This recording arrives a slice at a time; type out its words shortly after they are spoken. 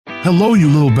Hello, you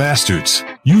little bastards.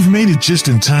 You've made it just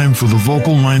in time for the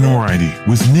vocal minority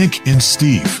with Nick and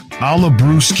Steve, a la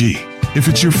Brewski. If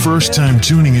it's your first time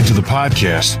tuning into the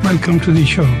podcast, welcome to the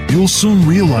show. You'll soon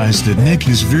realize that Nick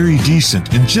is very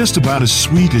decent and just about as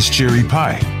sweet as cherry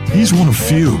pie. He's one of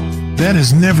few that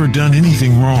has never done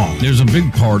anything wrong. There's a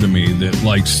big part of me that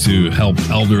likes to help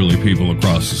elderly people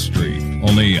across the street.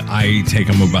 Only I take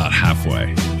them about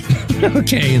halfway.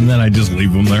 Okay, and then I just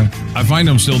leave them there. I find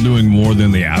I'm still doing more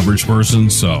than the average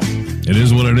person, so it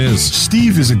is what it is.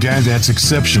 Steve is a guy that's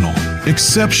exceptional,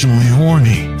 exceptionally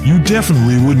horny. You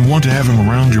definitely wouldn't want to have him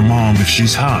around your mom if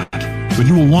she's hot, but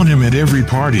you will want him at every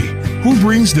party. Who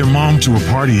brings their mom to a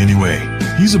party anyway?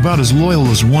 He's about as loyal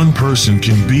as one person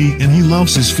can be, and he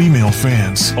loves his female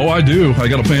fans. Oh, I do. I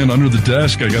got a fan under the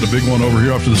desk. I got a big one over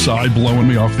here off to the side blowing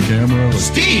me off the camera.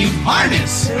 Steve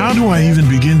Harness! How do I even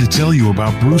begin to tell you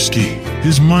about Brewski?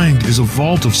 His mind is a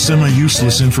vault of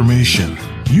semi-useless information.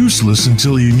 Useless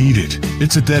until you need it.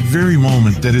 It's at that very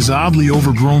moment that his oddly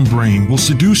overgrown brain will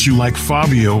seduce you like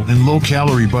Fabio and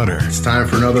low-calorie butter. It's time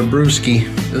for another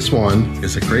brewski. This one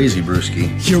is a crazy brewski.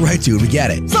 You're right, dude. We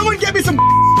get it. Someone get me some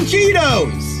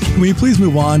Cheetos! Can we please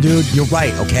move on, dude? You're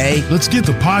right, okay? Let's get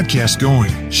the podcast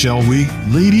going, shall we?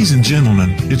 Ladies and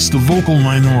gentlemen, it's the vocal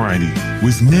minority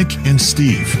with Nick and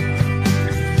Steve.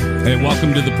 Hey,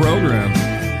 welcome to the program.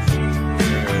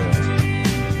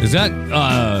 Does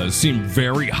that seem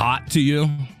very hot to you?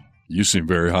 You seem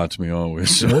very hot to me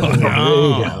always.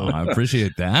 I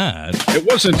appreciate that. It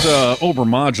wasn't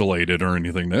overmodulated or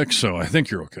anything, Nick, so I think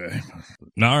you're okay.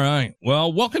 All right.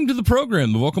 Well, welcome to the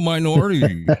program, The Vocal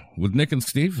Minority, with Nick and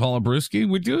Steve Hollabrewski.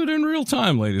 We do it in real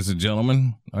time, ladies and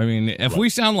gentlemen. I mean, if we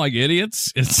sound like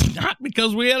idiots, it's not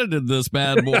because we edited this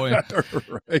bad boy.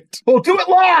 Right. We'll do it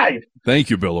live! Thank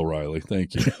you, Bill O'Reilly.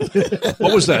 Thank you.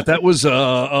 What was that? That was,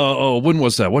 when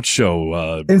was that? What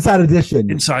show? Inside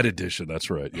Edition. Inside Edition. That's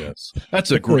right. Yes.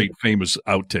 That's a great, famous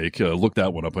outtake. Look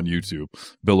that one up on YouTube.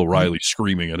 Bill O'Reilly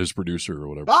screaming at his producer or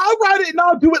whatever. I'll write it and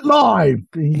I'll do it live.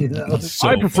 You know? So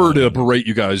I prefer to berate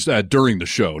you guys during the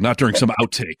show, not during some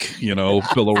outtake,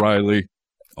 Bill O'Reilly.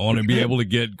 I want to be able to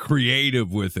get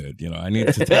creative with it. I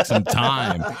need to take some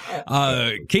time.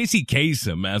 Casey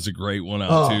Kasem has a great one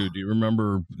out, too. Do you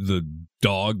remember the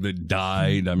dog that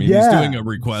died? I mean, he's doing a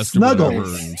request Snuggles. or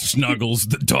whatever. And Snuggles,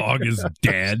 the dog, is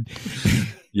dead.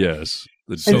 Yes.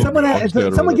 And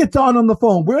someone gets on the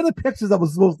phone. Where are the pictures I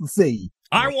was supposed to see?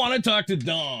 I want to talk to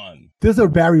Don. There's a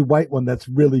Barry White one that's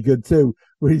really good, too,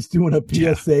 where he's doing a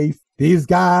PSA. Yeah. These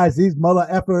guys, these mother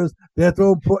effers, they're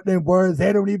putting in words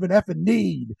they don't even effing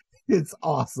need. It's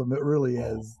awesome. It really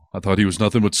is. I thought he was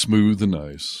nothing but smooth and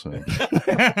nice. So.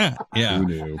 Yeah. Who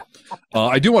knew?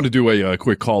 I do want to do a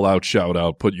quick call-out,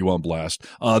 shout-out, put you on blast.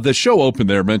 The show open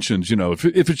there mentions,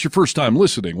 if it's your first time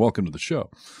listening, welcome to the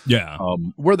show. Yeah.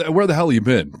 Where the hell you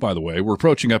been, by the way? We're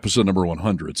approaching episode number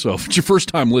 100. So if it's your first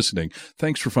time listening,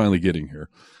 thanks for finally getting here.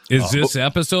 Is this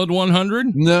episode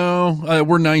 100? No,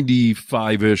 we're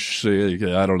 95-ish.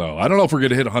 I don't know. I don't know if we're going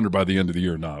to hit 100 by the end of the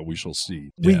year or not. We shall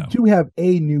see. We do have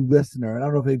a new listener, and I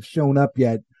don't know if they've shown up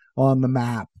yet on the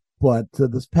map, but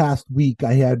this past week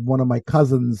I had one of my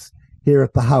cousins here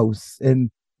at the house,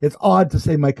 and it's odd to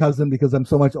say my cousin because I'm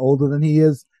so much older than he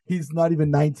is. He's not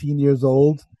even 19 years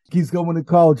old. He's going to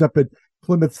college up at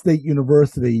Plymouth State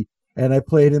University. And I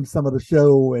played him some of the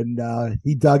show, and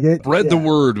he dug it. Spread the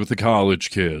word with the college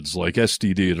kids, like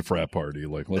STD at a frat party.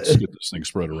 Like, let's get this thing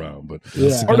spread around. But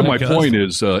part of my point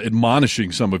is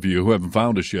admonishing some of you who haven't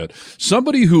found us yet.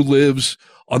 Somebody who lives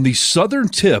on the southern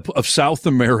tip of South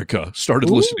America started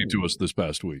listening to us this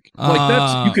past week.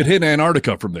 Like, you could hit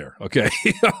Antarctica from there, okay?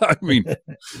 I mean,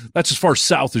 that's as far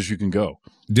south as you can go.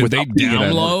 Did they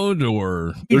download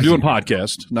or? They're doing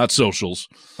podcasts, not socials.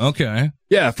 Okay.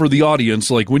 Yeah, for the audience,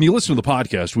 like when you listen to the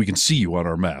podcast, we can see you on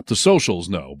our map. The socials,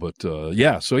 no. But the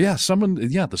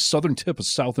southern tip of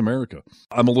South America.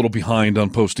 I'm a little behind on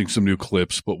posting some new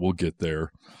clips, but we'll get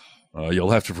there.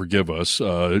 You'll have to forgive us.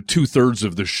 2/3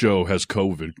 of the show has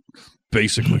COVID,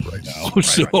 basically, right now.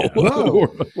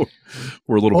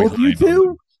 We're a little behind. You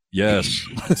too? Yes.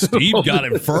 Steve got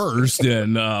it first,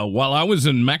 and while I was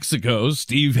in Mexico,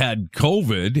 Steve had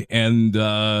COVID, and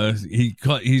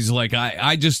he's like,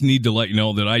 I just need to let you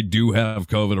know that I do have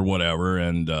COVID or whatever,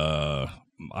 and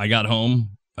I got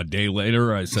home a day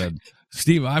later. I said,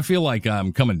 Steve, I feel like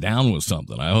I'm coming down with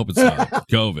something. I hope it's not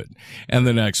COVID. And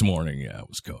the next morning, it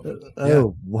was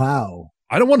COVID. Wow.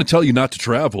 I don't want to tell you not to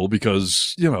travel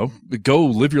because, go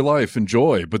live your life,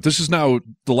 enjoy. But this is now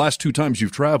the last 2 times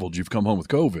you've traveled, you've come home with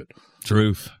COVID.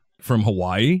 Truth. From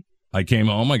Hawaii, I came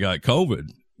home, I got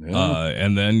COVID.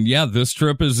 And then, this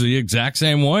trip is the exact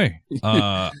same way.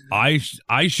 I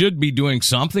should be doing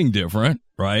something different,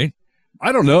 right?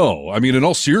 I don't know. I mean, in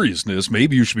all seriousness,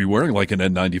 maybe you should be wearing like an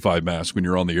N95 mask when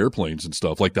you're on the airplanes and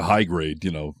stuff, like the high grade,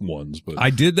 ones. But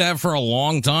I did that for a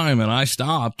long time and I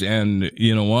stopped. And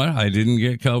you know what? I didn't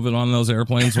get COVID on those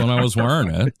airplanes when I was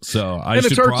wearing it. So and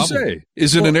it's hard to say.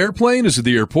 Is it an airplane? Is it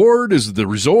the airport? Is it the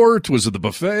resort? Was it the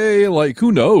buffet? Like,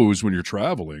 who knows when you're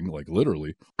traveling? Like,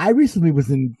 literally. I recently was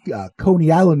in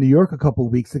Coney Island, New York, a couple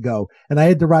of weeks ago, and I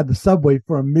had to ride the subway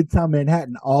from Midtown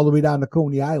Manhattan all the way down to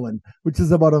Coney Island, which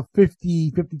is about a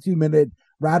 52-minute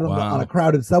ride on a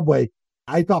crowded subway.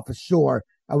 I thought for sure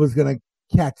I was going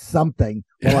to catch something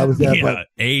while I was there. But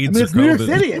AIDS. it's New York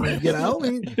City,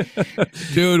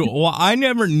 Dude, well, I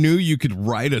never knew you could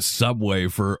ride a subway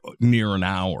for near an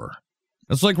hour.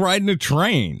 It's like riding a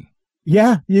train.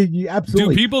 Yeah, you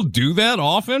absolutely. Do people do that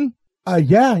often?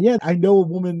 Yeah. I know a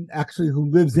woman actually who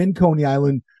lives in Coney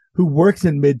Island who works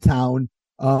in Midtown,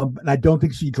 and I don't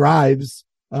think she drives.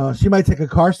 She might take a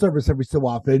car service every so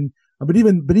often, but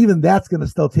even that's going to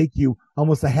still take you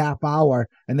almost a half hour,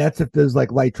 and that's if there's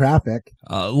like light traffic.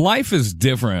 Life is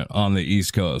different on the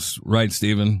East Coast, right,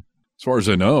 Stephen? As far as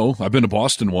I know, I've been to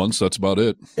Boston once. That's about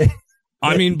it.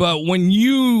 I mean, but when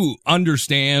you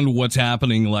understand what's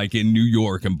happening like in New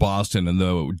York and Boston and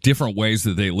the different ways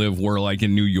that they live, where like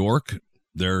in New York,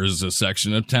 there's a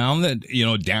section of town that,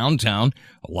 downtown,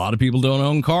 a lot of people don't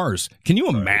own cars. Can you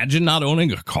imagine not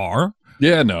owning a car?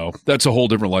 Yeah, no, that's a whole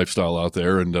different lifestyle out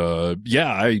there. And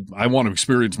I want to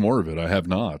experience more of it. I have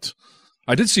not.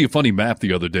 I did see a funny map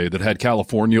the other day that had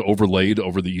California overlaid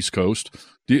over the East Coast.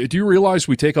 Do you realize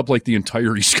we take up like the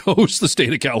entire East Coast, the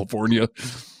state of California?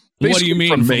 What do you mean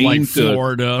from Maine like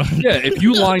Florida? Yeah, if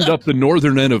you lined up the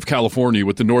northern end of California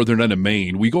with the northern end of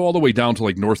Maine, we go all the way down to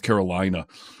like North Carolina.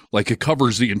 Like it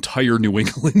covers the entire New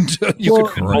England. You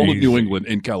could call it New England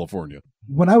in California.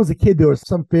 When I was a kid, there were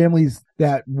some families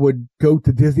that would go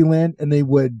to Disneyland and they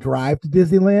would drive to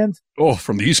Disneyland. Oh,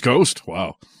 from the East Coast?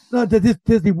 Wow. No,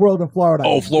 Disney World in Florida.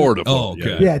 Oh, Florida. Oh,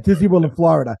 okay. Yeah, Disney World in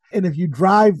Florida. And if you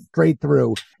drive straight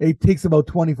through, it takes about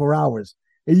 24 hours.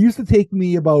 It used to take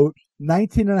me about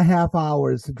 19 and a half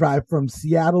hours to drive from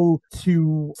Seattle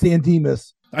to San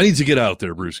Dimas. I need to get out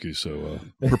there, Brewski, so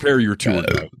prepare your tour.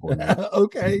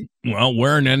 Okay. Well,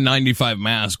 wear an N95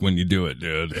 mask when you do it,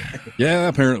 dude. Yeah,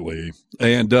 apparently.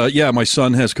 And, my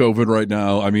son has COVID right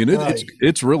now. I mean,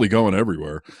 it's really going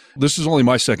everywhere. This is only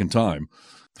my second time.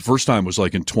 The first time was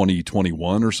like in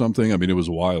 2021 or something. I mean, it was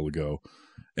a while ago.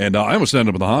 And I almost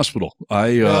ended up in the hospital.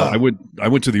 I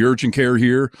went to the urgent care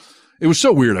here. It was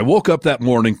so weird. I woke up that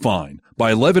morning fine.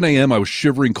 By 11 a.m., I was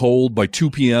shivering cold. By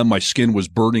 2 p.m., my skin was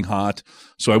burning hot.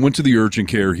 So I went to the urgent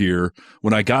care here.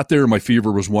 When I got there, my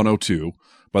fever was 102.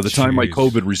 By the time my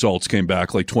COVID results came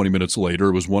back, like 20 minutes later,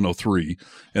 it was 103.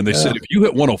 And they said, if you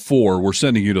hit 104, we're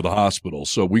sending you to the hospital.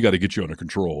 So we got to get you under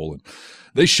control. And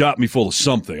they shot me full of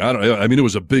something. I mean, it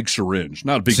was a big syringe,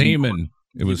 not a big semen.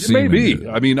 It was semen. Maybe.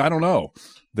 I mean, I don't know.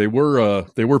 They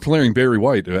were playing Barry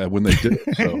White when they did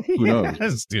it, so who knows?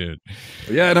 Yes, dude.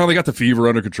 Yeah, no, they got the fever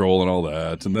under control and all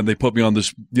that, and then they put me on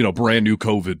this, brand new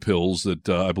COVID pills that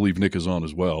I believe Nick is on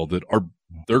as well.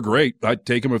 They're great. I'd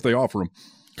take them if they offer them.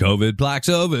 COVID,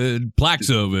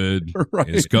 Plaxovid, right.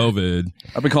 Is COVID.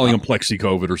 I've been calling them Plexi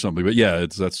COVID or something, but yeah,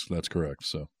 that's correct.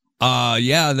 So.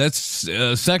 That's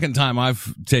second time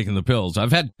I've taken the pills.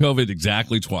 I've had COVID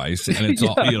exactly twice, and it's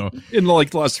all, in like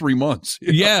the last 3 months.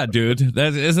 Yeah, dude.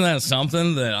 Isn't that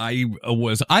something that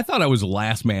I thought I was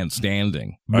last man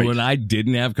standing. But right. When I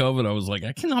didn't have COVID, I was like,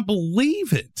 I cannot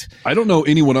believe it. I don't know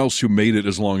anyone else who made it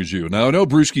as long as you. Now, I know,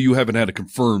 Brewski, you haven't had a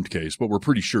confirmed case, but we're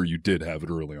pretty sure you did have it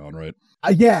early on, right?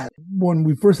 Yeah. When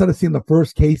we first started seeing the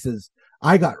first cases,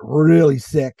 I got really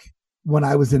sick when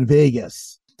I was in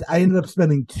Vegas. I ended up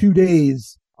spending 2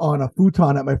 days on a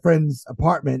futon at my friend's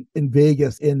apartment in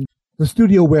Vegas, in the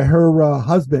studio where her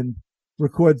husband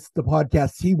records the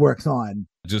podcasts he works on.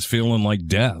 Just feeling like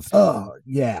death. Oh,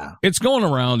 yeah. It's going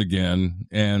around again.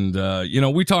 And,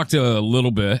 we talked a little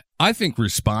bit, I think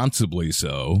responsibly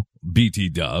so, BT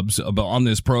Dubs, on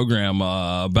this program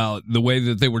about the way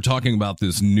that they were talking about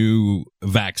this new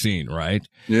vaccine, right?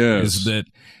 Yes. Is that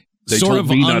they sort told of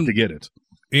me not to get it.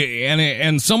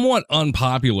 And somewhat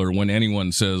unpopular when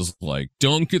anyone says, like,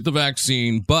 don't get the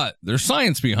vaccine, but there's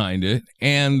science behind it.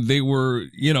 And they were,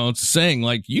 saying,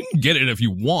 like, you can get it if you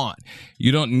want.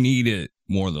 You don't need it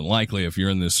more than likely if you're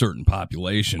in this certain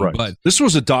population. Right. But this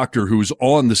was a doctor who's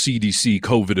on the CDC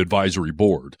COVID advisory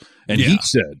board. And he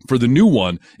said, for the new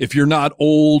one, if you're not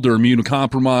old or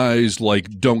immunocompromised, like,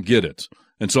 don't get it.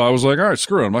 And so I was like, all right,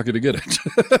 screw it. I'm not going to get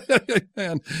it.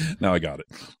 And now I got it.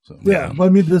 So, yeah. But I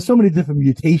mean, there's so many different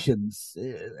mutations.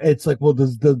 It's like, well,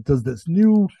 does this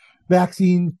new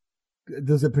vaccine,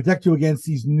 does it protect you against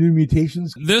these new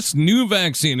mutations? This new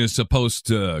vaccine is supposed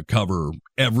to cover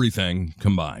everything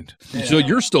combined. Yeah. So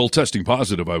you're still testing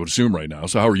positive, I would assume, right now.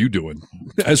 So how are you doing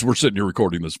as we're sitting here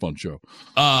recording this fun show?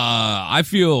 I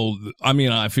feel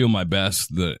my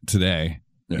best today.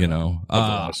 Yeah,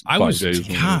 I was,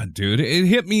 God, dude, it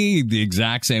hit me the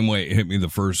exact same way it hit me the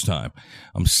first time.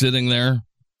 I'm sitting there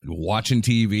watching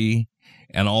TV,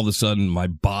 and all of a sudden my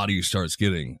body starts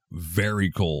getting very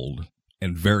cold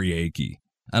and very achy.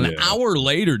 An hour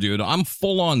later, dude, I'm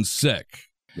full on sick.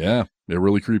 Yeah, it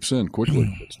really creeps in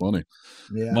quickly. It's funny.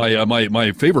 Yeah.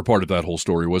 My favorite part of that whole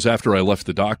story was after I left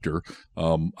the doctor.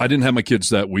 I didn't have my kids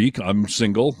that week. I'm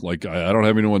single. Like I don't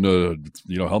have anyone to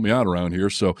help me out around here.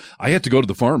 So I had to go to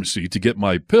the pharmacy to get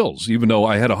my pills, even though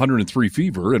I had 103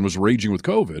 fever and was raging with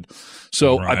COVID.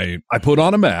 So I put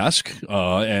on a mask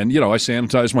and I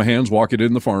sanitized my hands walking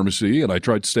in the pharmacy, and I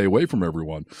tried to stay away from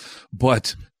everyone.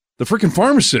 But the freaking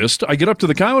pharmacist, I get up to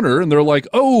the counter and they're like,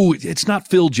 oh, it's not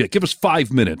filled yet. Give us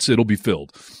 5 minutes. It'll be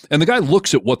filled. And the guy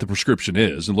looks at what the prescription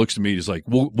is and looks at me. He's like,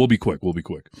 we'll be quick. We'll be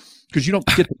quick. Because you don't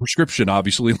get the prescription,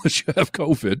 obviously, unless you have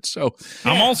COVID. So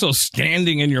I'm also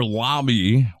standing in your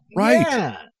lobby. Right.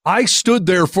 Yeah. I stood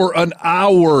there for an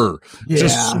hour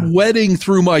just sweating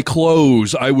through my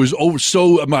clothes. I was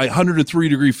my 103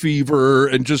 degree fever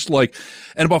and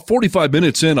and about 45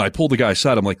 minutes in, I pulled the guy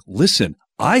aside. I'm like, listen,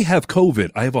 I have COVID.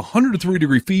 I have 103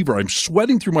 degree fever. I'm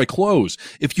sweating through my clothes.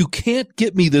 If you can't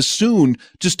get me this soon,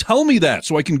 just tell me that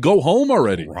so I can go home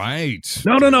already. Right.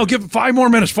 No. Give it 5 more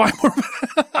minutes. 5 more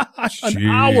minutes. An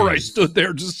hour I stood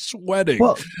there just sweating,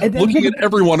 looking at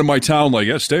everyone in my town like,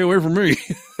 stay away from me.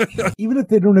 Even if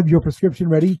they don't have your prescription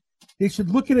ready, they should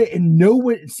look at it and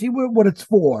see what it's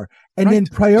for, and then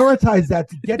prioritize that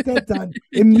to get that done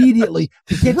immediately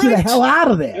to get you the hell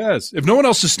out of there. Yes. If no one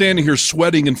else is standing here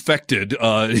sweating infected,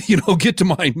 get to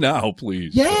mine now,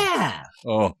 please. Yeah.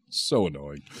 Oh, so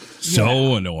annoying.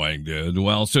 So annoying, dude.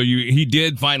 Well, so he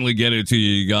did finally get it to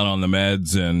you. You got on the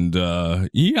meds, and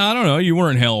I don't know. You were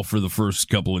in hell for the first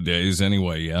couple of days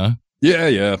anyway, yeah?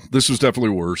 Yeah. This was definitely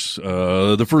worse.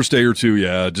 The first day or two,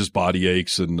 just body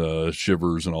aches and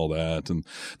shivers and all that. And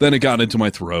then it got into my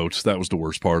throat. That was the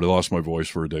worst part. I lost my voice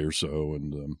for a day or so.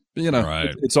 And,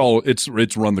 right.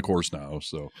 it's run the course now.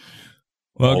 So.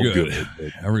 Well, good.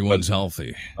 Everyone's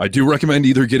healthy. I do recommend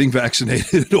either getting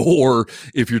vaccinated or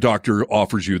if your doctor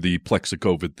offers you the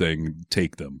Plexicovid thing,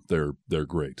 take them. They're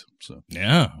great. So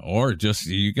yeah, or just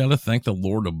you got to thank the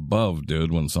Lord above,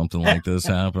 dude. When something like this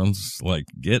happens, like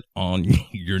get on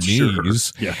your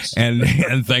knees and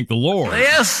thank the Lord.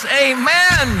 Yes,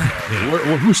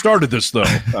 amen. Who started this though?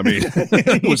 I mean,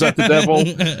 was that the devil?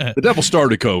 The devil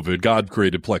started COVID. God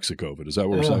created Plexicovid. Is that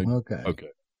what we're saying? Okay.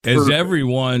 Is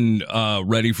everyone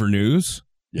ready for news?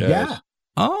 Yes. Yeah.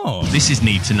 Oh. This is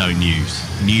Need to Know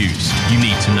News. News you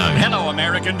need to know. Hello,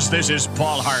 Americans. This is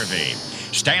Paul Harvey.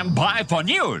 Stand by for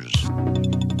news.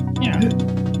 Yeah.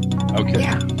 Okay.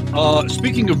 Yeah.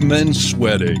 Speaking of men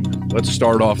sweating, let's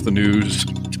start off the news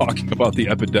talking about the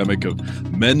epidemic of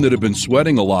men that have been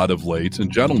sweating a lot of late.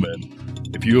 And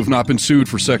gentlemen, if you have not been sued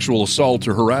for sexual assault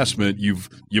or harassment, you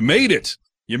made it.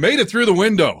 You made it through the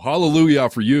window. Hallelujah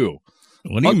for you.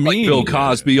 What do you mean? Bill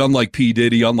Cosby, unlike P.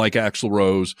 Diddy, unlike Axl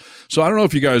Rose. So I don't know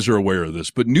if you guys are aware of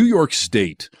this, but New York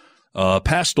State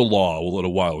passed a law a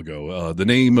little while ago. The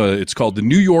name, it's called the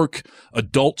New York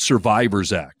Adult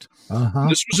Survivors Act. Uh-huh.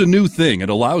 This was a new thing. It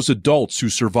allows adults who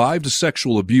survived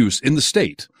sexual abuse in the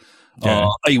state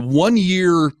a 1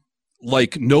 year,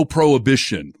 no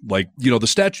prohibition. The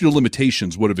statute of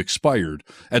limitations would have expired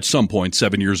at some point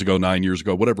 7 years ago, 9 years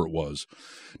ago, whatever it was.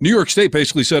 New York State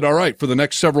basically said, all right, for the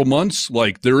next several months,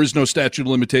 there is no statute of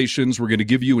limitations. We're going to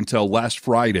give you until last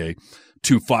Friday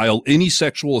to file any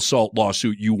sexual assault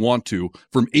lawsuit you want to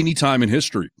from any time in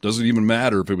history. Doesn't even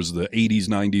matter if it was the 80s,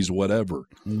 90s, whatever.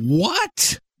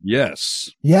 What? Yes.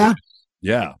 Yeah.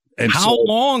 Yeah. And how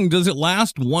long does it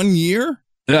last? 1 year?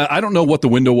 I don't know what the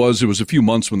window was. It was a few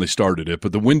months when they started it,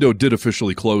 but the window did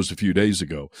officially close a few days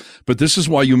ago. But this is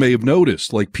why you may have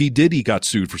noticed, P. Diddy got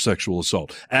sued for sexual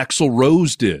assault. Axl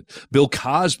Rose did. Bill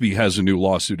Cosby has a new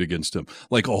lawsuit against him.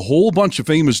 A whole bunch of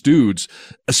famous dudes,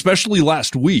 especially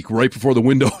last week, right before the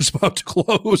window was about to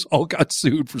close, all got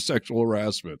sued for sexual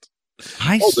harassment.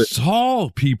 I saw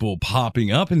people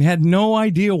popping up and had no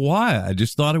idea why. I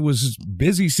just thought it was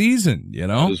busy season,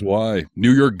 That is why.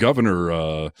 New York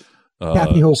governor,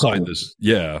 signed this.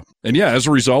 Yeah. And as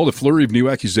a result, a flurry of new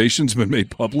accusations have been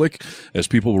made public as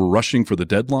people were rushing for the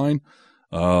deadline.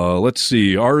 Let's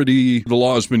see. Already the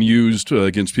law has been used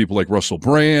against people like Russell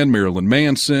Brand, Marilyn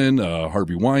Manson,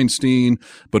 Harvey Weinstein.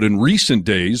 But in recent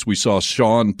days, we saw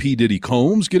Sean P. Diddy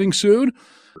Combs getting sued.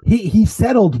 He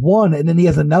settled one, and then he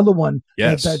has another one.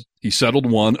 Yes, he settled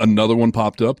one. Another one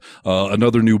popped up.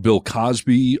 Another new Bill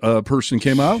Cosby person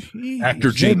came out.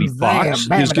 Actor Jamie Foxx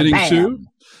is getting sued.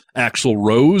 Axl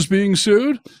Rose being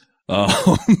sued.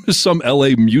 Some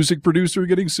L.A. music producer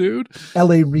getting sued.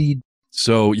 L.A. Reid.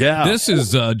 So, yeah. This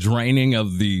is draining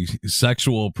of the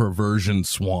sexual perversion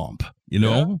swamp. You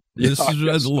know, this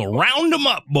is a little round them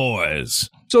up, boys.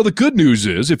 So the good news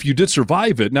is, if you did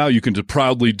survive it, now you can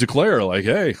proudly declare, like,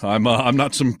 "Hey, I'm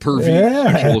not some pervy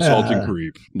sexual assaulting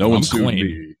creep. No one sued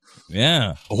me."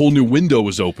 Yeah, a whole new window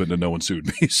was open and no one sued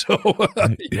me. So,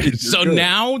 so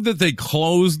now that they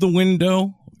closed the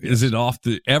window, is it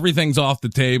everything's off the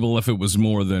table if it was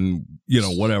more than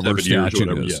whatever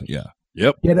statute is? Yeah.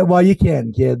 Yep. Get it while you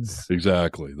can, kids.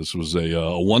 Exactly. This was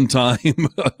a one-time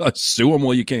sue them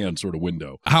while you can sort of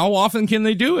window. How often can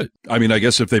they do it? I mean, I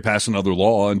guess if they pass another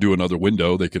law and do another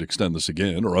window, they could extend this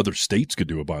again, or other states could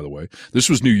do it, by the way. This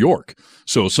was New York.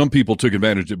 So some people took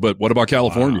advantage of it. But what about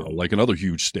California, like another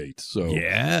huge state? So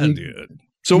yeah, dude.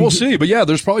 So we'll see. But yeah,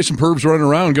 there's probably some pervs running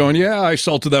around going, yeah, I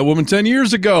assaulted that woman 10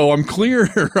 years ago. I'm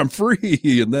clear. I'm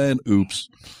free. And then, oops.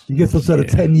 You get some sort of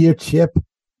 10-year chip.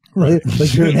 Right,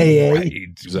 like you're an AA. Right.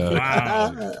 Exactly.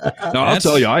 Wow. Now, I'll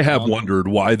tell you, I have wondered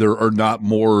why there are not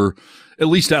more, at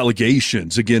least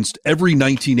allegations, against every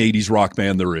 1980s rock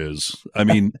band there is. I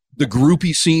mean, the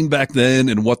groupie scene back then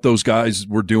and what those guys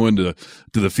were doing to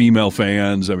the female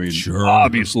fans. I mean,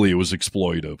 obviously it was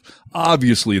exploitive.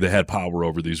 Obviously they had power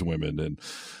over these women. And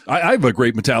I have a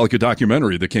great Metallica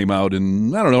documentary that came out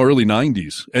in, early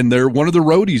 90s. And one of the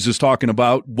roadies is talking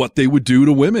about what they would do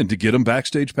to women to get them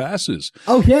backstage passes.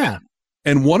 Oh, yeah.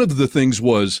 And one of the things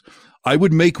was I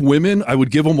would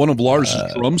give them one of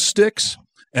Lars's drumsticks.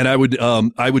 And I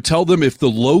would tell them, if the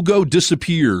logo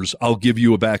disappears, I'll give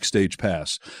you a backstage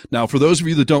pass. Now, for those of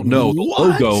you that don't know, the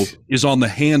logo is on the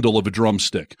handle of a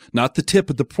drumstick, not the tip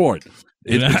at the point.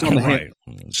 It's on the hand.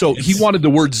 So he wanted the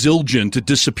word Zildjian to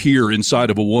disappear inside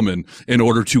of a woman in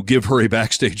order to give her a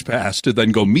backstage pass to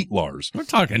then go meet Lars. We're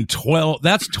talking 12.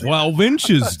 That's 12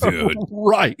 inches, dude.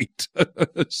 Right.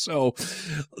 So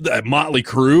that Motley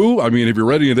Crue, I mean, have you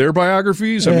read any of their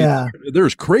biographies? I mean,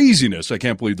 there's craziness. I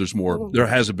can't believe there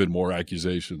hasn't been more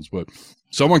accusations, but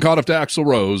someone caught up to Axl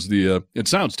Rose. It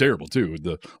sounds terrible too.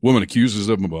 The woman accuses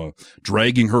him of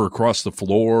dragging her across the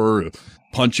floor,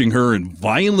 punching her, and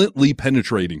violently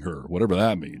penetrating her, whatever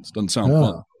that means. Doesn't sound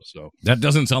fun. So that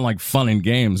doesn't sound like fun and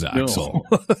games, Axl.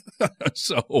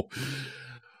 No.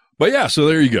 But yeah, so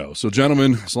there you go. So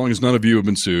gentlemen, as long as none of you have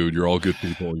been sued, you're all good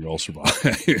people. You all survive.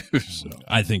 So.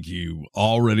 I think you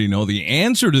already know the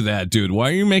answer to that, dude. Why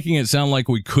are you making it sound like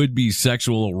we could be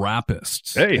sexual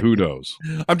rapists? Hey, who knows?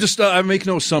 I'm just, I make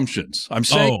no assumptions. I'm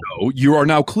saying, no, you are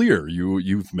now clear.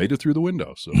 You've made it through the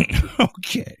window. So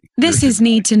okay. This is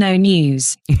Need to Know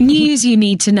News. News you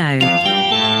need to know.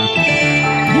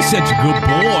 He's such a good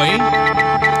boy.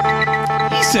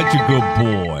 He's such a good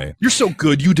boy. You're so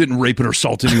good. You didn't rape and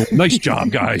assault anyone. Nice job,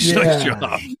 guys. Nice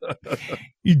job.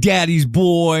 You daddy's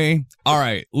boy. All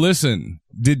right. Listen,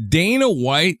 did Dana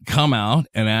White come out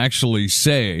and actually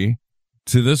say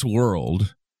to this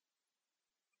world,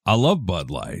 I love Bud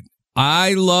Light.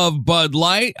 I love Bud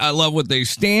Light. I love what they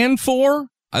stand for.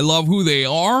 I love who they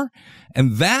are.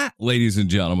 And that, ladies and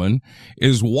gentlemen,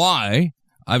 is why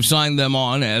I've signed them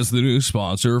on as the new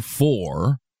sponsor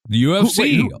for the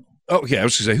UFC. Okay, I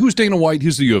was going to say, who's Dana White?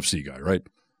 He's the UFC guy, right?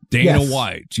 Dana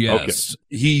White, yes.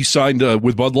 Okay. He signed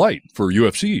with Bud Light for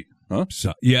UFC, huh?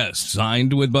 Yes,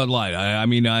 signed with Bud Light. I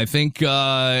mean, I think,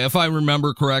 if I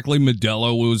remember correctly,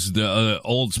 Modelo was the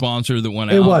old sponsor that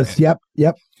went out. It was, yep.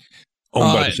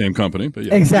 Owned by the same company, but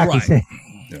yeah. Exactly. Right.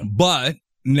 Yeah. But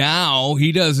now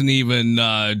he doesn't even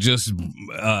just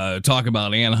talk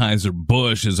about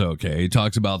Anheuser-Busch is okay. He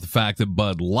talks about the fact that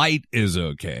Bud Light is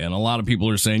okay. And a lot of people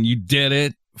are saying, you did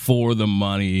it for the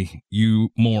money, you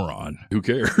moron. Who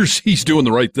cares? He's doing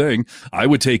the right thing. I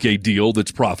would take a deal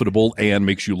that's profitable and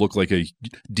makes you look like a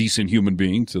decent human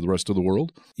being to the rest of the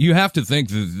world. You have to think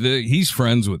that he's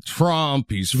friends with Trump.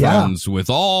 He's friends with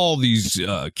all these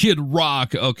Kid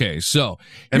Rock. Okay, so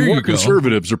and more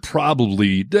conservatives are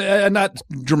probably not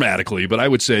dramatically, but I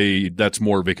would say that's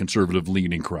more of a conservative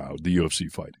leaning crowd. The UFC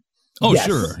fighting. Oh,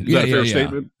 sure. Is that a fair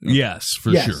statement? Yes,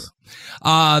 for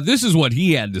sure. This is what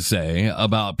he had to say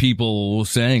about people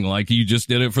saying, like, you just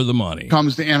did it for the money.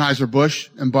 Comes to Anheuser-Busch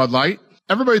and Bud Light.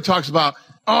 Everybody talks about,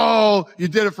 oh, you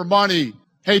did it for money.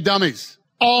 Hey, dummies,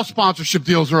 all sponsorship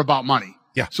deals are about money.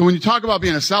 Yeah. So when you talk about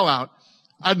being a sellout,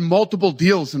 I had multiple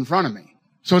deals in front of me.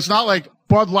 So it's not like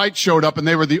Bud Light showed up and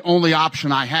they were the only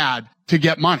option I had to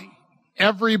get money.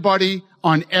 Everybody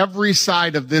on every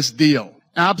side of this deal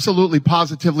absolutely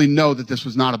positively know that this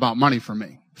was not about money for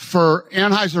me. For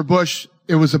Anheuser-Busch,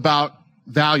 it was about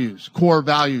values, core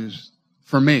values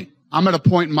for me. I'm at a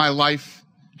point in my life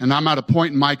and I'm at a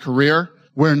point in my career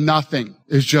where nothing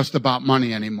is just about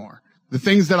money anymore. The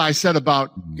things that I said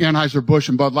about Anheuser-Busch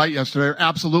and Bud Light yesterday are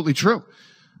absolutely true.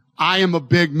 I am a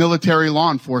big military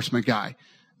law enforcement guy.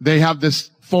 They have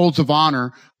this Folds of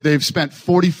Honor. They've spent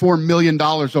 $44 million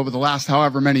over the last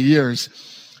however many years.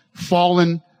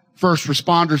 Fallen first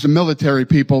responders and military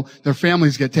people, their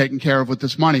families get taken care of with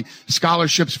this money.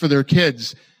 Scholarships for their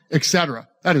kids, etc.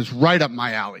 That is right up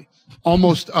my alley.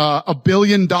 Almost $1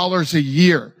 billion a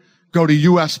year go to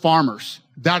U.S. farmers.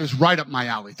 That is right up my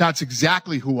alley. That's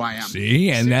exactly who I am. See,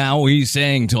 and now he's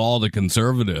saying to all the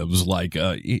conservatives, like,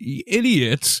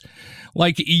 idiots,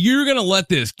 like, you're going to let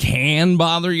this can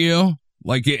bother you?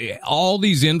 Like, all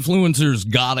these influencers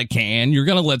got a can. You're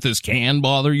going to let this can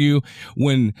bother you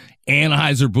when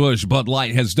Anheuser-Busch, Bud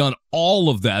Light has done all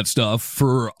of that stuff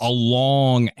for a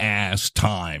long ass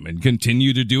time and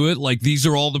continue to do it. Like, these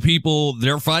are all the people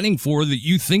they're fighting for that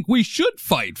you think we should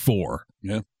fight for.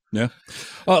 Yeah. Yeah.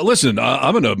 Listen,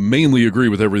 I'm going to mainly agree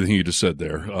with everything you just said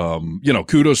there.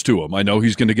 Kudos to him. I know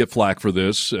he's going to get flack for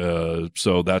this.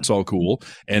 So that's all cool.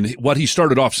 And what he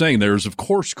started off saying there is, of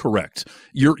course, correct.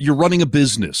 You're running a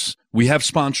business. We have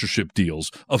sponsorship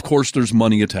deals. Of course, there's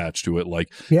money attached to it. Like,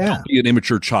 don't be an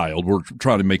immature child. We're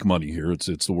trying to make money here.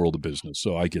 It's the world of business.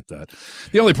 So I get that.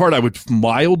 The only part I would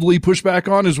mildly push back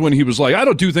on is when he was like, I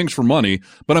don't do things for money,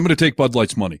 but I'm going to take Bud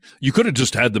Light's money. You could have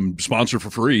just had them sponsor for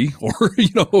free or,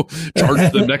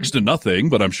 charge them next to nothing,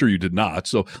 but I'm sure you did not.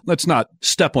 So let's not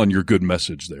step on your good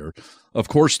message there. Of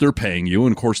course, they're paying you,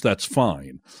 and of course, that's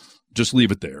fine. Just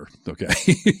leave it there, okay?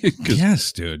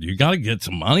 Yes, dude. You got to get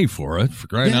some money for it, for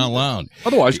crying out loud.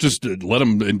 Otherwise, just let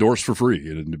them endorse for free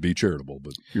and be charitable,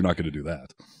 but you're not going to do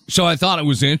that. So I thought it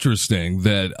was interesting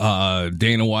that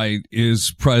Dana White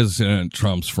is President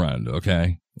Trump's friend,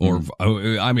 okay? Or,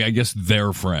 I guess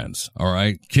they're friends, all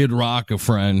right? Kid Rock, a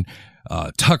friend.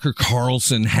 Tucker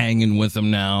Carlson hanging with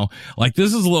him now. Like,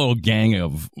 this is a little gang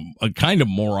of kind of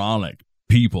moronic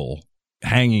people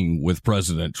hanging with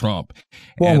President Trump.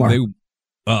 Former. And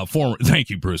they, thank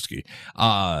you, Brewski.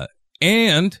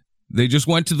 And they just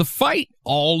went to the fight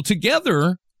all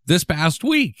together this past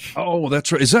week. Oh,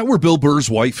 that's right. Is that where Bill Burr's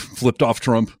wife flipped off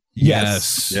Trump?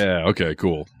 Yes. Yeah. Okay,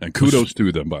 cool. And kudos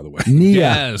to them, by the way.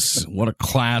 Yes. What a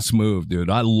class move, dude.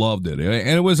 I loved it. And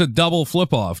it was a double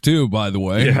flip off too, by the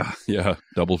way. Yeah.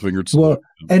 Double fingered. Well,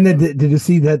 and then did you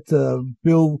see that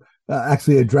Bill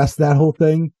actually addressed that whole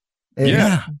thing?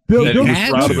 And Bill was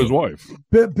proud of his wife.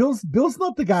 Bill's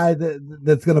not the guy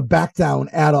that's going to back down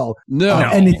at all. No,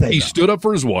 anything. He stood up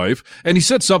for his wife, and he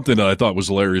said something that I thought was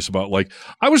hilarious about, like,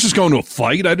 I was just going to a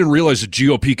fight. I didn't realize a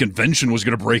GOP convention was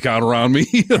going to break out around me.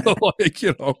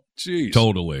 Geez.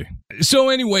 Totally. So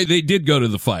anyway, they did go to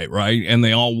the fight, right? And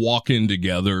they all walk in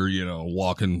together,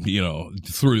 walking,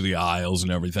 through the aisles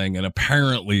and everything. And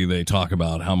apparently they talk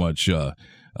about how much,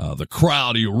 the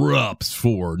crowd erupts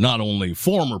for not only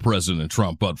former President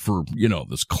Trump, but for,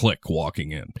 this clique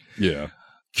walking in. Yeah.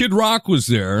 Kid Rock was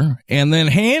there, and then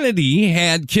Hannity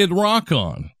had Kid Rock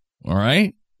on. All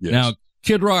right? Yes. Now,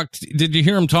 Kid Rock, did you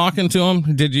hear him talking to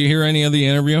him? Did you hear any of the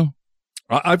interview?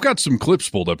 I've got some clips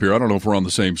pulled up here. I don't know if we're on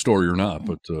the same story or not,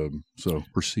 but so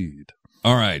proceed.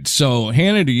 All right. So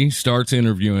Hannity starts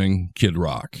interviewing Kid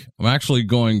Rock. I'm actually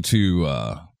going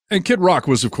to... And Kid Rock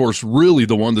was, of course, really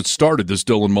the one that started this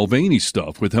Dylan Mulvaney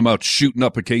stuff with him out shooting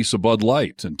up a case of Bud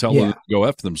Light and telling them to go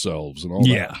F themselves and all that.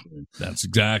 Yeah, that's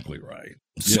exactly right.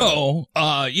 So,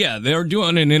 they're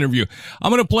doing an interview.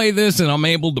 I'm going to play this and I'm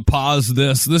able to pause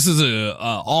this. This is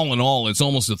all in all, it's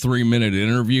almost a 3-minute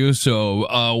interview. So,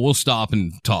 we'll stop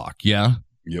and talk. Yeah.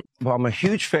 Yep. Well, I'm a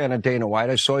huge fan of Dana White.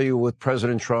 I saw you with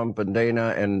President Trump and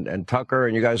Dana and Tucker,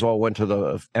 and you guys all went to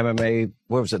the MMA,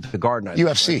 where was it? The Garden.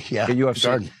 UFC, yeah. The UFC.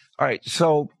 Garden. All right.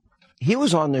 So he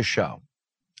was on this show.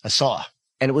 I saw.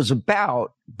 And it was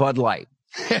about Bud Light.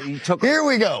 Here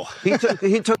we go. He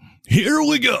took. Here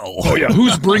we go. Oh, yeah.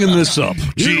 Who's bringing this up?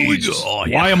 Here we go.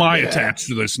 Why am I attached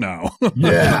to this now?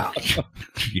 Yeah.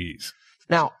 Jeez.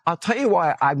 Now, I'll tell you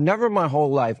why I've never in my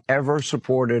whole life ever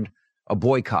supported a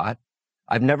boycott.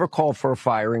 I've never called for a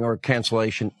firing or a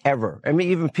cancellation ever. I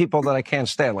mean, even people that I can't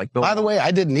stand, like Bill. By the way,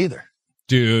 I didn't either.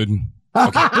 Dude,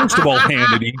 Okay, first of all,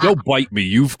 Hannity, go bite me.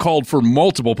 You've called for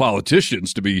multiple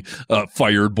politicians to be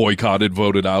fired, boycotted,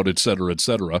 voted out, et cetera,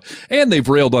 and they've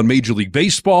railed on Major League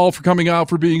Baseball for coming out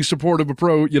for being supportive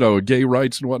of gay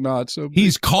rights and whatnot. So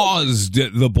he's caused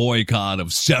the boycott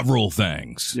of several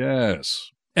things.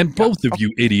 Yes. And both of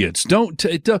you idiots I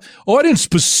didn't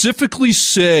specifically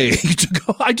say to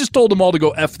go. I just told them all to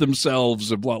go F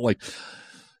themselves and blah. Like,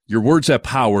 your words have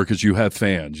power because you have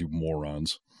fans, you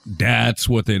morons. That's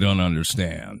what they don't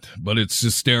understand. But it's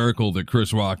hysterical that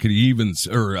Chris Rock could even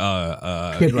say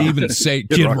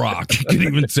Kid Rock could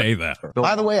even say that.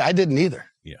 By the way, I didn't either.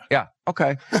 Yeah.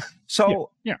 Okay.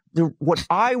 So what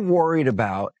I worried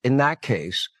about in that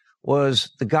case was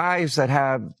the guys that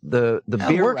have the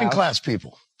beer working routes. class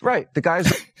people. Right. The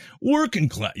guys working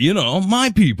class,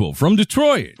 my people from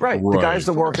Detroit. Right. The guys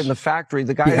that work in the factory,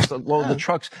 the guys that load the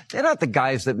trucks. They're not the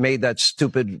guys that made that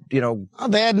stupid, Oh,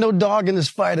 they had no dog in this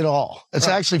fight at all. It's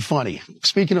actually funny.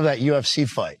 Speaking of that UFC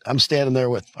fight, I'm standing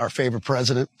there with our favorite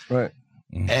president. Right.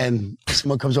 And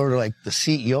someone comes over to the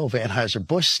CEO of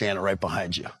Anheuser-Busch standing right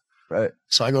behind you. Right.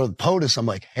 So I go to the POTUS. I'm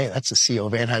like, hey, that's the CEO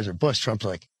of Anheuser-Busch. Trump's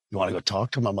like, you want to go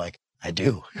talk to him? I'm like, I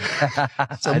do.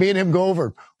 So me and him go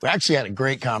over. We actually had a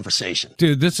great conversation.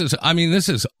 Dude, this is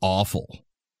awful.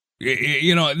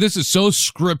 This is so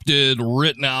scripted,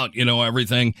 written out,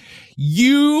 everything.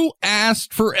 You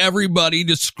asked for everybody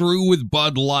to screw with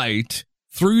Bud Light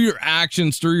through your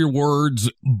actions, through your words,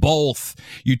 both.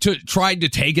 You tried to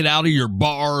take it out of your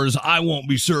bars. I won't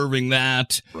be serving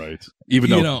that. Right. Even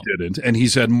though he didn't. And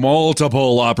he's had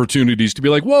multiple opportunities to be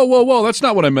like, whoa, that's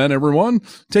not what I meant, everyone.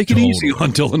 Take it easy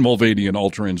on Dylan Mulvaney and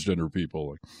all transgender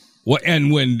people. Well,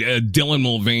 and when Dylan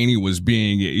Mulvaney was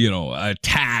being,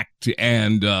 attacked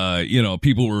and,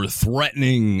 people were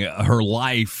threatening her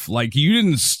life, you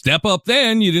didn't step up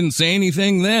then. You didn't say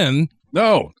anything then.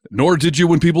 No, nor did you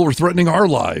when people were threatening our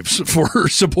lives for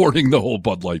supporting the whole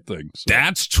Bud Light thing. So.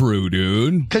 That's true,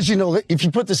 dude. Because, if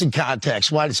you put this in context,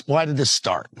 why did this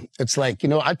start? It's like,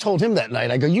 I told him that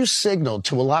night, I go, you signaled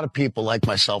to a lot of people like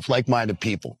myself, like-minded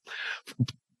people.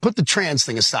 Put the trans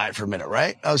thing aside for a minute,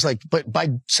 right? I was like, but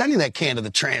by sending that can to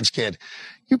the trans kid,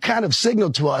 you kind of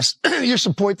signaled to us you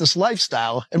support this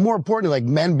lifestyle, and more importantly,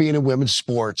 men being in women's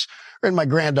sports or in my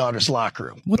granddaughter's locker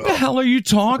room. What the hell are you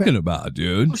talking about,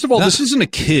 dude? First of all, this isn't a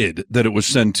kid that it was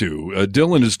sent to.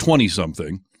 Dylan is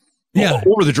 20-something. Yeah.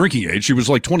 Over the drinking age. She was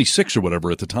 26 or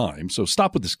whatever at the time. So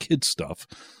stop with this kid stuff.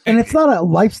 And it's not a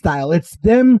lifestyle. It's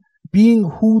them being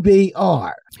who they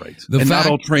are. Right. Not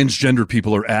all transgender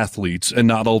people are athletes, and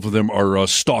not all of them are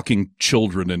stalking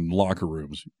children in locker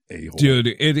rooms. A-hole. Dude,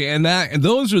 and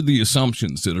those are the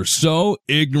assumptions that are so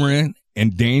ignorant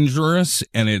and dangerous.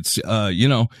 And it's,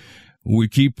 we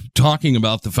keep talking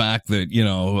about the fact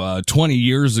that, 20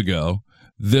 years ago,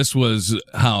 this was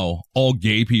how all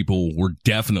gay people were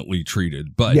definitely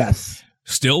treated. But yes,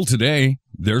 still today,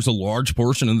 there's a large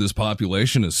portion of this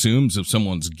population assumes if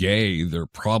someone's gay, they're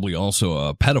probably also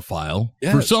a pedophile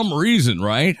for some reason,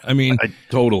 right? I mean,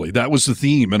 totally. That was the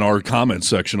theme in our comment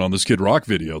section on this Kid Rock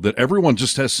video, that everyone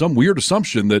just has some weird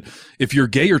assumption that if you're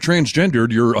gay or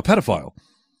transgendered, you're a pedophile.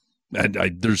 And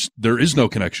there is no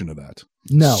connection to that.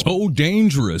 No. So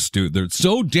dangerous, dude. They're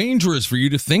so dangerous for you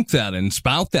to think that and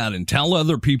spout that and tell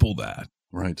other people that.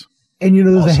 Right. And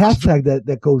there's a hashtag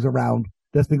that goes around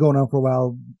that's been going on for a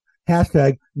while.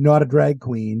 Hashtag not a drag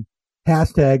queen.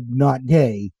 Hashtag not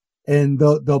gay. And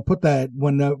they'll put that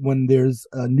when there's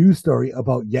a news story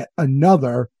about yet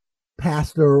another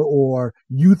pastor or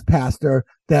youth pastor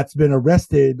that's been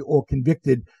arrested or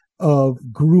convicted of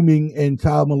grooming and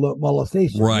child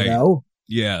molestation. Right.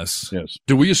 Yes.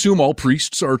 Do we assume all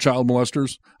priests are child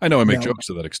molesters? I know I make jokes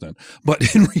to that extent,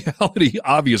 but in reality,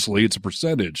 obviously, it's a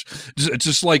percentage. It's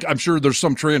just like, I'm sure there's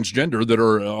some transgender that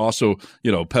are also,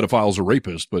 pedophiles or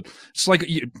rapists, but it's like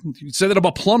you say that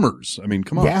about plumbers. I mean,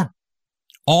 come on. Yeah.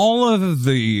 All of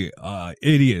the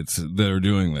idiots that are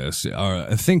doing this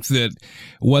think that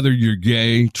whether you're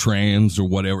gay, trans, or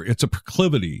whatever, it's a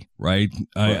proclivity, right?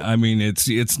 I mean,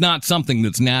 it's not something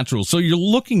that's natural. So you're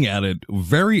looking at it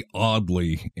very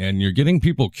oddly, and you're getting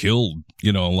people killed,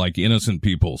 like innocent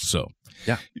people. So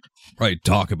yeah, right.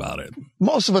 Talk about it.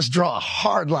 Most of us draw a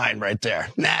hard line right there.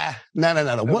 Nah. What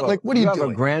are you doing? You have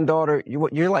a granddaughter.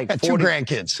 You're like 40, 2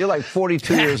 grandkids. You're like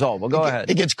 42 years old. Well, go ahead.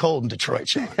 It gets cold in Detroit,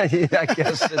 Sean. Yeah, I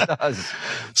guess it does.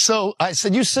 So I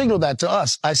said, you signaled that to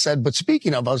us. I said, but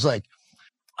speaking of, I was like,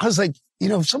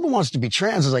 if someone wants to be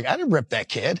trans, I was like, I didn't rip that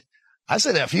kid. I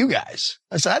said, F you guys.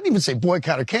 I said, I didn't even say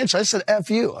boycott or cancel. I said, F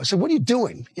you. I said, what are you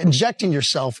doing? Injecting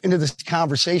yourself into this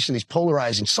conversation, these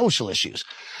polarizing social issues.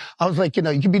 I was like, you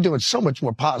could be doing so much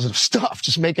more positive stuff,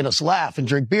 just making us laugh and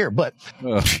drink beer. But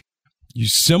You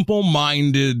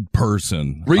simple-minded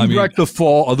person. Bring back the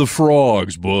fall of the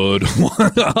frogs, bud.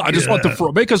 I just want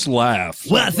the make us laugh.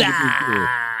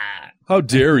 How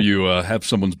dare you have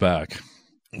someone's back?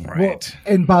 Right. Well,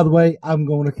 and by the way, I'm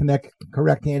going to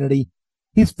correct Hannity.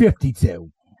 He's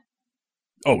 52.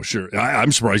 Oh, sure.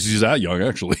 I'm surprised he's that young,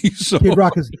 actually. So. Kid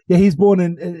Rock is, he's born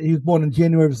in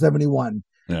January of 71.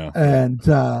 Yeah. And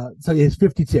so he's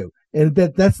 52. And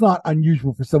that's not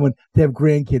unusual for someone to have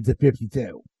grandkids at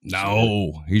 52.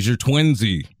 No, he's your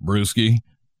twinsy, Brewski.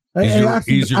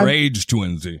 He's your age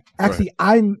twinsy. Actually,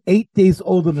 I'm 8 days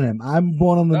older than him. I'm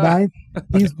born on the 9th.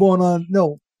 He's born on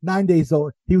 9 days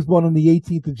old. He was born on the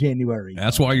 18th of January.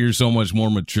 That's why you're so much more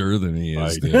mature than he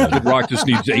is. Kid Rock just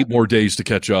needs 8 more days to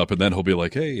catch up, and then he'll be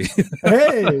like, hey,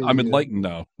 I'm enlightened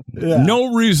now. Yeah.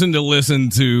 No reason to listen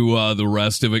to the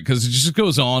rest of it, because it just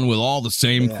goes on with all the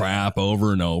same crap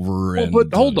over and over. Well,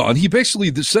 but hold on. He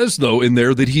basically says, though, in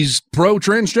there that he's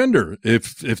pro-transgender.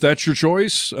 If that's your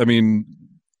choice, I mean,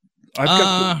 I've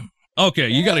got... okay,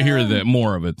 you got to hear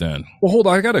more of it then. Well, hold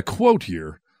on. I got a quote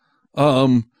here.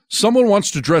 Someone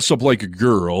wants to dress up like a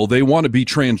girl. They want to be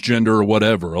transgender or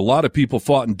whatever. A lot of people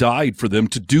fought and died for them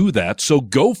to do that, so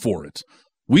go for it.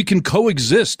 We can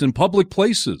coexist in public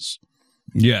places.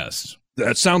 Yes.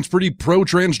 That sounds pretty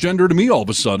pro-transgender to me all of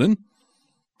a sudden.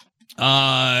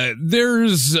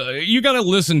 There's you got to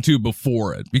listen to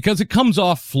before it, because it comes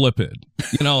off flippant.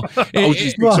 You know,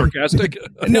 just being sarcastic.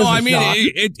 No, I mean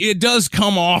it does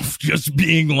come off just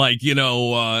being like, I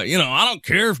don't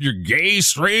care if you're gay,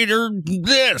 straight, or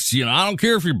this. I don't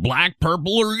care if you're black,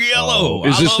 purple, or yellow.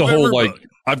 Is this the whole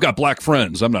I've got black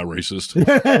friends. I'm not racist.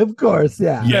 Of course,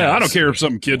 yeah. Yeah, I don't care if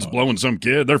some kid's blowing some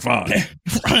kid. They're fine.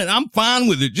 Right, I'm fine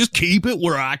with it. Just keep it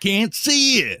where I can't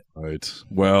see it. Right.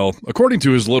 Well, according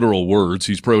to his literal words,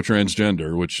 he's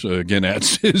pro-transgender, which, again,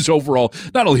 adds his overall,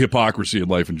 not only hypocrisy in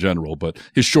life in general, but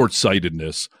his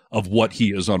short-sightedness of what he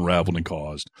has unraveled and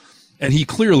caused. And he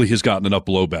clearly has gotten enough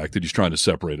blowback that he's trying to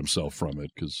separate himself from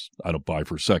it, because I don't buy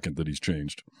for a second that he's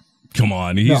changed. Come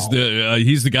on, he's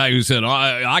the guy who said,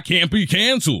 I can't be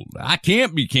canceled. I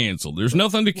can't be canceled. There's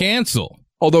nothing to cancel.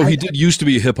 Although he did used to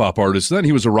be a hip-hop artist, then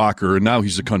he was a rocker, and now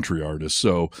he's a country artist.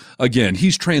 So, again,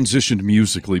 he's transitioned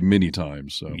musically many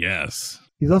times. So. Yes.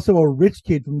 He's also a rich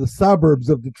kid from the suburbs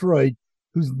of Detroit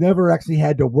who's never actually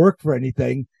had to work for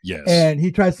anything. Yes. And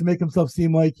he tries to make himself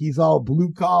seem like he's all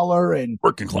blue collar and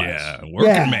working class. Yeah,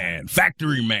 working man,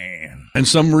 factory man. And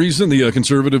some reason the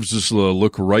conservatives just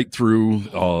look right through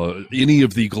any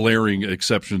of the glaring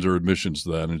exceptions or admissions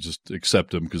to that and just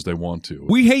accept them because they want to.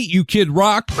 We hate you, Kid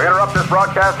Rock. We interrupt this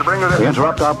broadcast to bring you this. We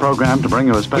interrupt our program to bring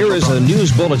you a special. Here is a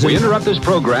news bulletin. We interrupt this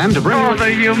program to bring you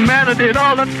the humanity and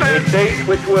all the a date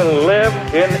which will live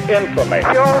in infamy.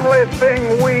 The only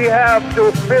thing we have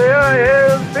to fear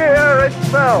is fear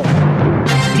itself.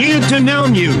 Need to know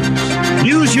news.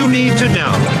 News you need to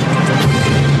know.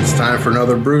 It's time for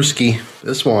another brewski.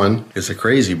 This one is a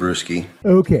crazy brewski.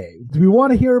 Okay. Do we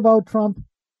want to hear about Trump?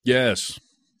 Yes.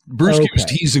 Brewski was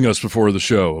teasing us before the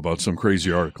show about some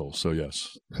crazy article, so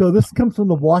yes. So this comes from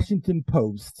the Washington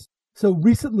Post. So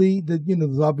recently,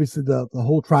 there's obviously the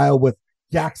whole trial with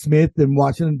Jack Smith in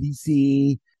Washington,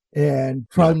 D.C., and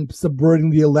Trump subverting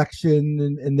the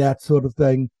election and that sort of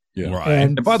thing. Yeah. Right.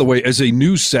 And by the way, as a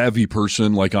news savvy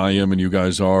person like I am and you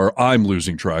guys are, I'm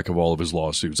losing track of all of his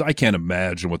lawsuits. I can't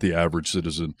imagine what the average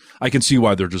citizen, I can see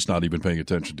why they're just not even paying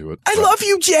attention to it. I love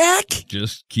you, Jack.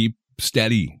 Just keep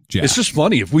steady, Jack. It's just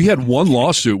funny. If we had one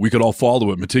lawsuit, we could all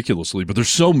follow it meticulously, but there's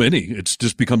so many. It's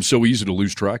just become so easy to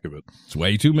lose track of it. It's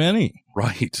way too many.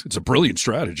 Right. It's a brilliant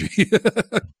strategy.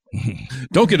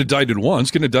 Don't get indicted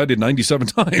once, get indicted 97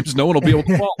 times. No one will be able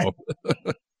to follow.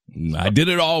 I did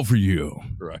it all for you.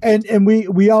 Right. And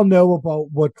we all know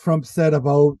about what Trump said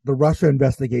about the Russia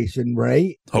investigation,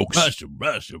 right? Hoax.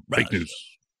 Russia. Fake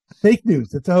news. Fake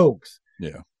news. It's a hoax.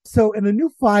 Yeah. So in a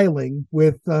new filing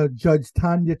with Judge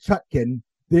Tanya Chutkin,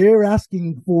 they're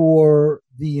asking for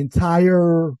the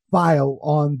entire file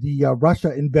on the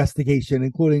Russia investigation,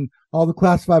 including all the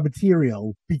classified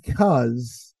material,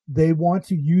 because they want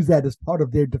to use that as part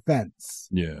of their defense.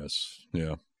 Yes.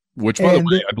 Yeah. Which, by the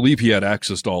way, I believe he had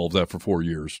access to all of that for 4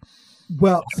 years.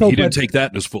 Well, he didn't take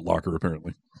that in his footlocker,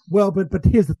 apparently. Well, but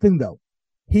here's the thing, though.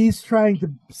 He's trying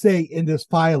to say in this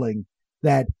filing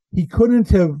that he couldn't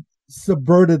have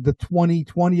subverted the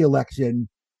 2020 election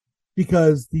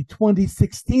because the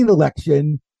 2016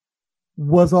 election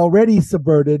was already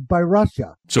subverted by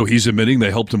Russia. So he's admitting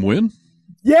they helped him win?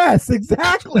 Yes,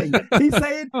 exactly. He's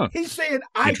saying,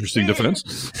 interesting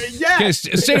defense. Yeah. Okay,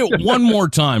 say it one more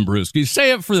time, Brewski.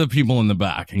 Say it for the people in the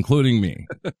back, including me.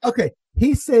 Okay.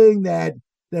 He's saying that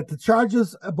the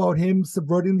charges about him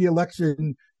subverting the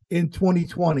election in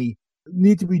 2020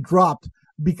 need to be dropped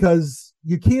because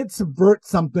you can't subvert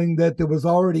something that there was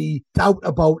already doubt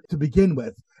about to begin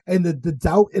with. And the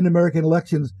doubt in American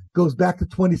elections goes back to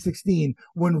 2016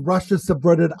 when Russia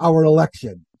subverted our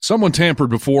election. Someone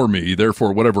tampered before me,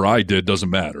 therefore whatever I did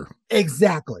doesn't matter.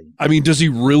 Exactly. I mean, does he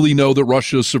really know that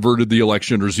Russia subverted the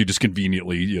election, or is he just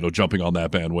conveniently, jumping on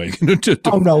that bandwagon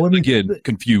to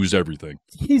confuse everything?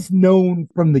 He's known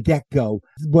from the get-go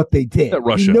what they did.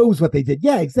 Russia. He knows what they did.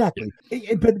 Yeah, exactly.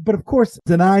 But of course,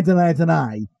 deny.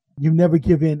 You never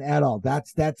give in at all.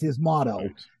 That's his motto.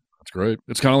 Right. That's great.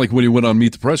 It's kind of like when he went on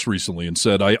Meet the Press recently and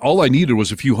said, all I needed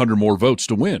was a few hundred more votes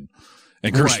to win.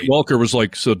 And Kirsten Walker was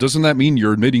like, so doesn't that mean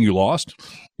you're admitting you lost?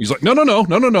 He's like, no.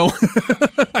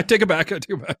 I take it back.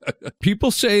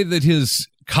 People say that his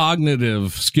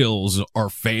cognitive skills are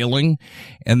failing.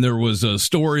 And there was a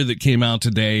story that came out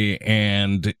today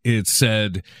and it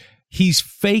said he's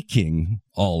faking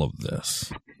all of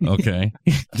this. Okay.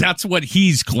 That's what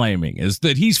he's claiming, is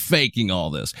that he's faking all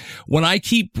this. When I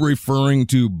keep referring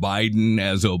to Biden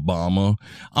as Obama,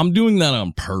 I'm doing that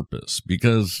on purpose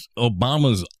because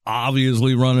Obama's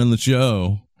obviously running the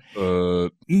show.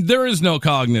 There is no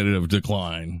cognitive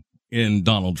decline in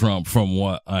Donald Trump from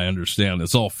what I understand.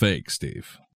 It's all fake,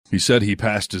 Steve. He said he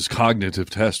passed his cognitive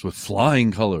test with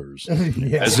flying colors,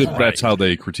 as if that's how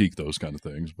they critique those kind of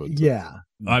things. But yeah,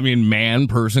 I mean, man,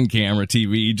 person, camera,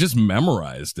 TV. He just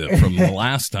memorized it from the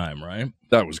last time, right?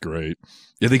 That was great.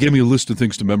 Yeah, they gave me a list of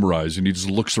things to memorize, and he just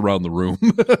looks around the room.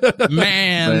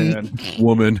 Man,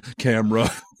 woman, camera,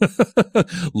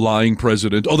 lying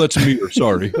president. Oh, that's me.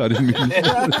 Sorry, I didn't mean.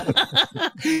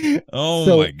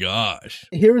 My gosh.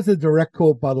 Here is a direct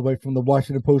quote, by the way, from the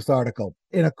Washington Post article.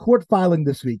 In a court filing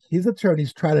this week, his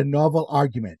attorneys tried a novel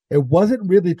argument. It wasn't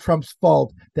really Trump's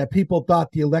fault that people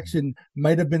thought the election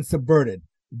might have been subverted,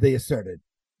 they asserted.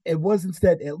 It was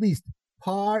instead, at least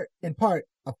in part,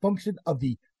 a function of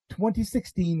the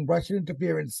 2016 Russian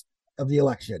interference of the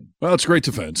election. Well, it's great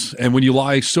defense. And when you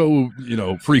lie so,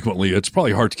 frequently, it's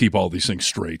probably hard to keep all these things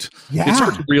straight. Yeah. It's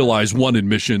hard to realize one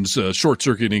admission's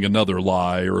short-circuiting another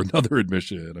lie or another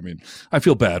admission. I mean, I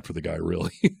feel bad for the guy,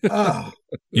 really.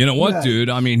 You know what, dude?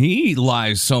 I mean, he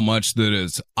lies so much that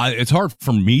it's hard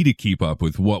for me to keep up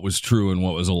with what was true and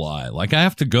what was a lie. Like, I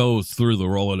have to go through the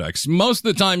Rolodex. Most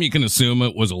of the time, you can assume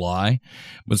it was a lie,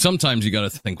 but sometimes you got to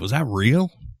think, was that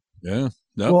real? Yeah.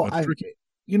 No, that's tricky.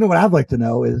 You know what I'd like to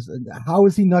know is how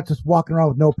is he not just walking around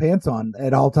with no pants on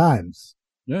at all times?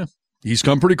 Yeah. He's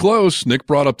come pretty close. Nick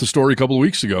brought up the story a couple of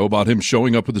weeks ago about him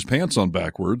showing up with his pants on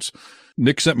backwards.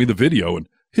 Nick sent me the video, and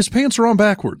his pants are on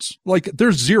backwards. Like,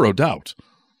 there's zero doubt.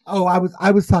 Oh,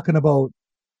 I was talking about,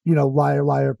 liar,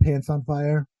 liar, pants on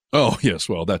fire. Oh, yes.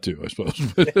 Well, that too, I suppose.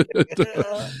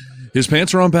 His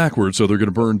pants are on backwards, so they're going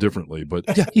to burn differently. But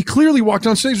yeah, he clearly walked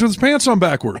on stage with his pants on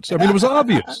backwards. I mean, it was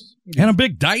obvious. And a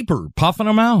big diaper puffing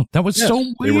them out. That was so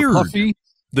weird. They were puffy.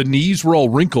 The knees were all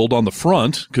wrinkled on the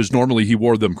front because normally he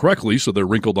wore them correctly, so they're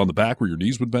wrinkled on the back where your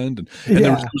knees would bend. And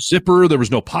there was no zipper. There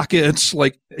was no pockets.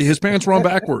 Like, his pants were on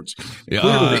backwards.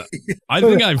 I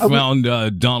think I found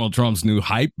Donald Trump's new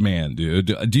hype man,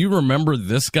 dude. Do you remember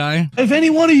this guy? If any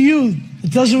one of you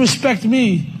doesn't respect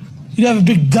me, you'd have a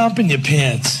big dump in your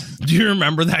pants. Do you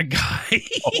remember that guy?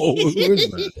 Oh, who is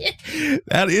that?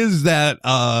 That is that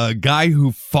guy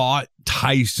who fought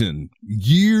Tyson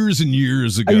years and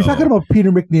years ago. Are you talking about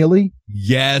Peter McNeely?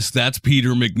 Yes, that's Peter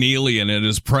McNeely. And at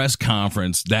his press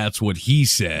conference, that's what he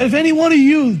said. If any one of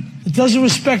you doesn't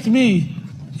respect me,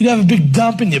 you'd have a big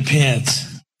dump in your pants.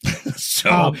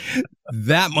 So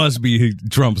that must be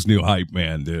Trump's new hype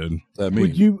man, dude.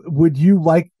 Would you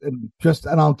like, and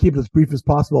I'll keep it as brief as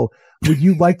possible, would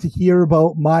you like to hear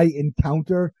about my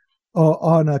encounter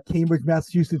on a Cambridge,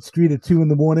 Massachusetts street at 2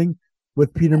 a.m.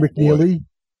 with Peter McNeely?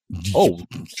 Oh,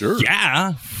 sure.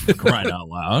 Yeah. Crying out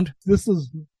loud. This was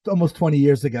almost 20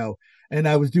 years ago, and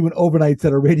I was doing overnights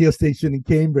at a radio station in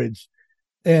Cambridge,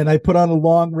 and I put on a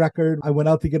long record. I went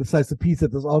out to get a slice of pizza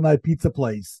at this all-night pizza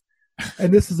place,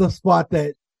 and this is a spot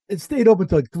that it stayed open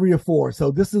till like 3 or 4.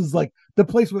 So this is like the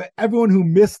place where everyone who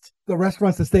missed the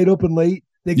restaurants that stayed open late,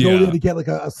 they go there to get like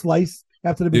a slice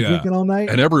after they've been drinking all night.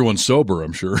 And everyone's sober,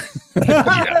 I'm sure.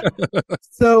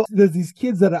 So there's these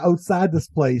kids that are outside this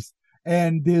place,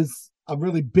 and there's a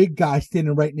really big guy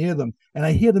standing right near them. And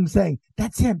I hear them saying,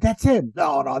 that's him.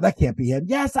 No, that can't be him.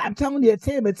 Yes, I'm telling you, it's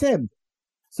him.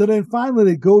 So then finally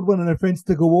they go to one of their friends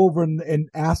to go over and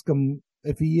ask him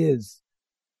if he is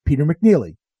Peter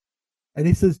McNeely. And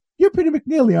he says, you're Peter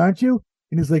McNeely, aren't you?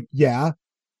 And he's like, yeah.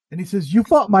 And he says, you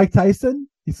fought Mike Tyson?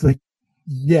 He's like,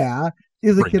 yeah.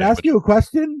 He's like, can I ask you a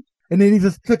question? And then he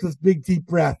just took this big deep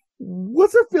breath.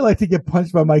 What's it feel like to get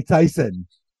punched by Mike Tyson?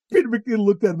 Peter McNeely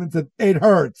looked at him and said, "It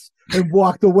hurts," and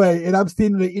walked away. And I'm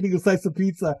standing there eating a slice of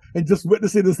pizza and just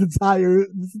witnessing this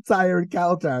entire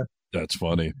encounter. That's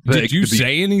funny. Did you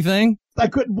say anything? I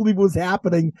couldn't believe what was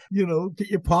happening. Get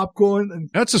your popcorn. And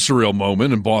that's a surreal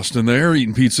moment in Boston there,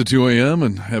 eating pizza 2 a.m.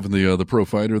 and having the pro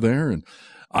fighter there. And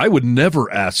I would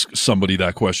never ask somebody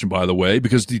that question, by the way,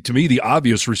 because to me, the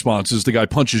obvious response is the guy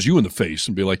punches you in the face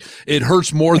and be like, it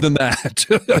hurts more than that.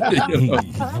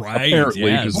 Right.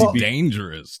 Yeah, it's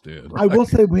dangerous, dude. I will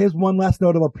say, here's one last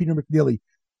note about Peter McNeely.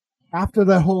 After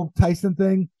that whole Tyson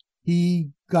thing, he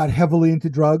got heavily into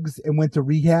drugs and went to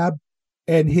rehab.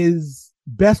 And his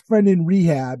best friend in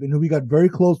rehab, and who he got very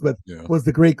close with, was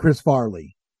the great Chris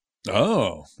Farley.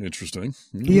 Oh, interesting.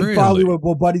 He and Farley were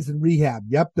buddies in rehab.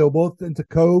 Yep, they were both into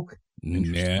coke.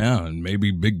 Yeah, and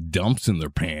maybe big dumps in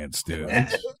their pants, dude.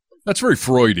 That's very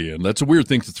Freudian. That's a weird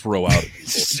thing to throw out.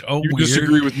 So you weird.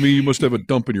 Disagree with me? You must have a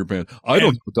dump in your pants. I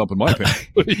don't have a dump in my pants.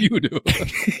 What do you do?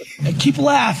 Keep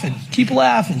laughing. Keep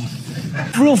laughing.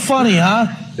 Real funny, huh?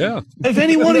 Yeah. If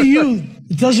any one of you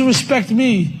doesn't respect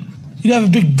me, you'd have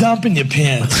a big dump in your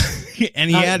pants.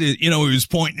 And he had it, he was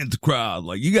pointing at the crowd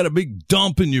like, you got a big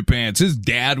dump in your pants. His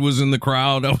dad was in the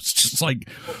crowd. I was just like,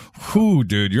 whew,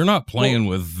 dude, you're not playing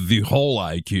with the whole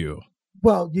IQ.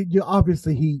 Well, you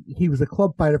obviously he was a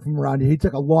club fighter from around here. He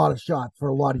took a lot of shots for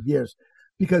a lot of years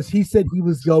because he said he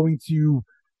was going to,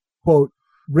 quote,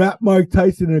 wrap Mike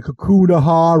Tyson in a cocoon of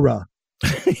horror.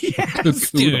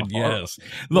 Yes, dude, yes.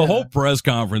 The whole press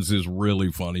conference is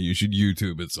really funny. You should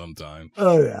YouTube it sometime.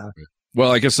 Oh, yeah.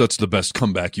 Well, I guess that's the best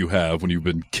comeback you have when you've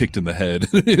been kicked in the head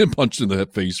and punched in the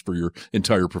face for your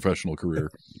entire professional career.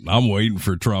 I'm waiting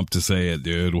for Trump to say it,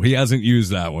 dude. He hasn't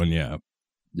used that one yet.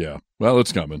 Yeah. Well,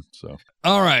 it's coming. So.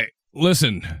 All right.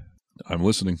 Listen. I'm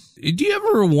listening. Do you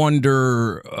ever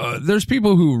wonder, there's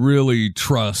people who really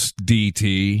trust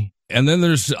DT, and then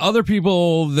there's other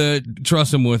people that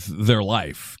trust him with their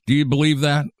life. Do you believe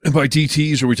that? And by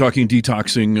DTs, are we talking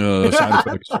detoxing side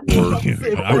effects or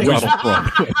Donald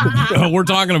Trump? We're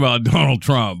talking about Donald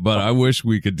Trump, but I wish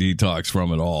we could detox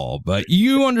from it all. But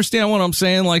you understand what I'm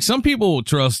saying? Like, some people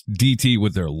trust DT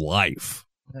with their life.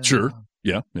 Sure.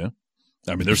 Yeah. Yeah.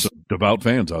 I mean, there's some devout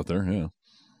fans out there. Yeah.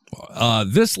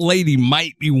 This lady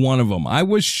might be one of them. I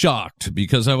was shocked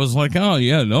because I was like, oh,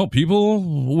 yeah, no,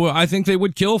 people, I think they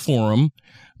would kill for him.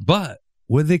 But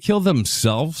would they kill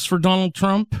themselves for Donald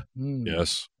Trump?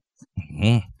 Yes.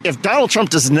 Mm-hmm. If Donald Trump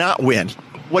does not win,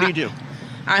 what do?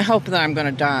 I hope that I'm going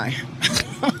to die.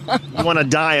 You want to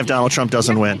die if Donald Trump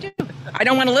doesn't win? I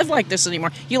don't want to live like this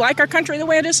anymore. You like our country the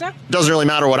way it is now? Doesn't really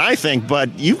matter what I think,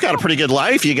 but you've got a pretty good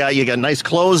life. You got nice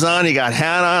clothes on, you got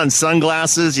hat on,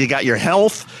 sunglasses, you got your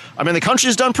health. I mean, the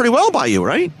country's done pretty well by you,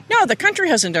 right? No, the country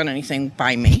hasn't done anything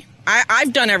by me.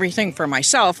 I've done everything for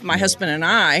myself. My husband and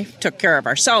I took care of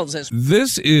ourselves.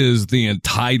 This is the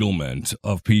entitlement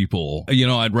of people.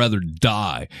 I'd rather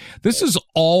die. This is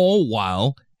all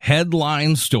while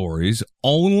headline stories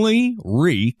only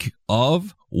reek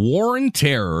of war and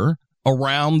terror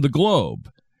around the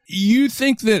globe. You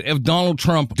think that if Donald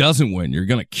Trump doesn't win, you're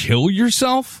going to kill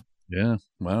yourself? Yeah.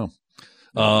 Wow.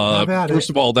 First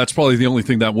of all, that's probably the only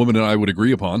thing that woman and I would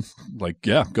agree upon. Like,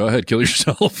 yeah, go ahead, kill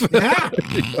yourself. Yeah.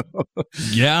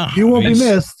 Yeah. You won't be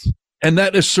missed. And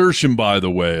that assertion, by the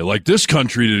way, like, this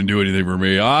country didn't do anything for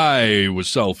me. I was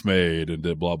self-made and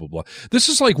did blah, blah, blah. This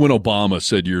is like when Obama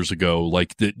said years ago,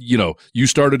 like, that, you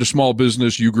started a small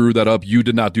business, you grew that up, you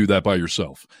did not do that by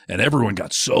yourself. And everyone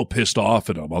got so pissed off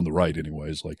at him, on the right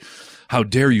anyways, like, how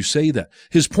dare you say that?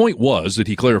 His point was that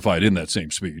he clarified in that same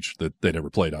speech that they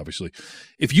never played, obviously.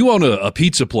 If you own a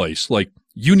pizza place, like,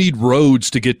 you need roads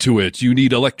to get to it. You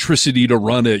need electricity to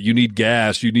run it. You need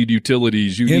gas. You need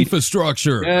utilities. You need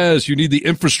infrastructure. Yes, you need the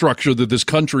infrastructure that this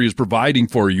country is providing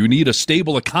for you. You need a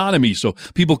stable economy so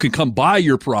people can come buy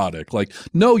your product. Like,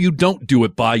 no, you don't do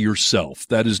it by yourself.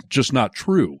 That is just not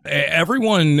true.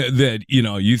 Everyone that,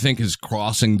 you think is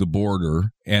crossing the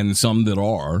border, and some that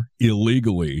are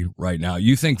illegally right now,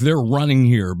 you think they're running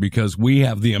here because we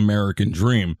have the American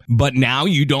dream. But now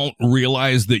you don't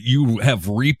realize that you have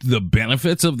reaped the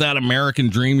benefits of that American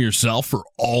dream yourself for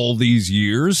all these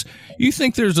years. You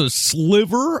think there's a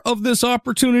sliver of this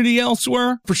opportunity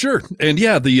elsewhere? For sure. And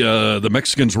yeah, the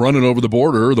Mexicans running over the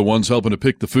border are the ones helping to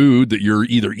pick the food that you're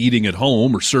either eating at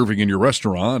home or serving in your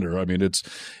restaurant. Or, I mean,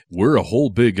 we're a whole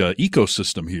big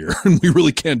ecosystem here, and we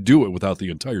really can't do it without the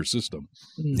entire system.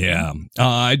 Yeah.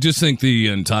 I just think the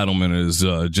entitlement is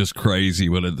just crazy,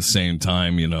 but at the same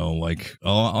time,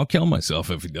 I'll kill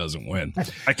myself if he doesn't win.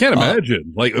 I can't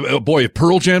imagine. Like, boy, if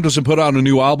Pearl Jam doesn't put out a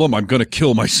new album, I'm going to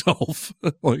kill myself.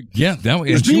 Like, yeah,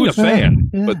 there's being a fan,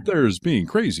 but there's being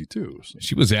crazy too. So.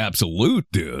 She was absolute,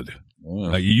 dude.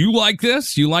 You like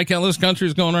this? You like how this country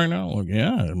is going right now? Well,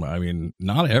 yeah, I mean,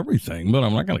 not everything, but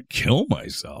I'm not going to kill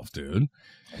myself, dude.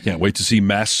 I can't wait to see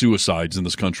mass suicides in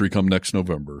this country come next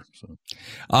November. So.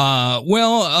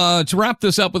 To wrap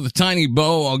this up with a tiny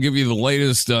bow, I'll give you the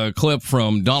latest clip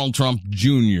from Donald Trump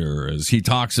Jr. as he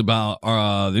talks about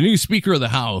the new Speaker of the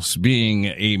House being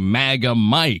a MAGA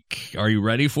Mike. Are you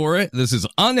ready for it? This is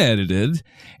unedited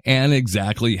and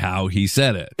exactly how he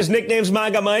said it. His nickname's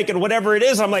MAGA Mike, and whatever it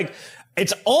is, I'm like,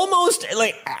 it's almost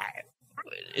like...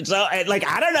 It's like,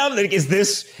 I don't know. Like, is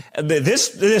this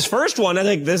first one? I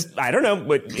think this. I don't know.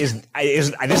 But this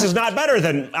is not better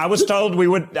than I was told we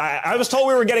would. I was told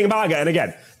we were getting MAGA, and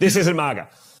again, this isn't MAGA.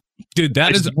 Dude,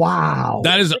 that is wow.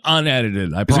 That is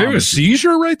unedited. I Is promise. there a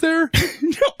seizure right there?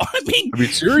 No, I mean,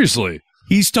 seriously.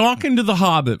 He's talking to the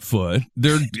Hobbit Foot.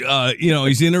 They're,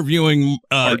 he's interviewing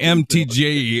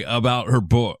MTG about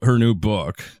her new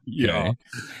book. Yeah.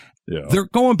 Yeah. They're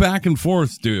going back and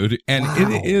forth, dude, and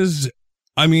it is.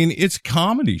 I mean, it's a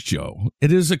comedy show.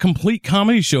 It is a complete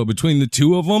comedy show between the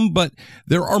two of them, but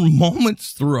there are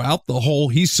moments throughout the whole,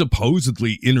 he's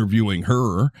supposedly interviewing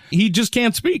her. He just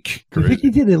can't speak. Do you think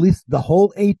he did at least the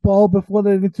whole 8 ball before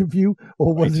the interview,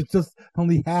 or was it just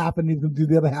only half and he's going to do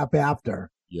the other half after?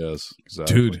 Yes,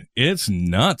 exactly. Dude, it's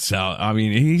nuts out. I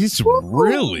mean, he's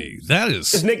really, that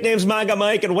is. His nickname's MAGA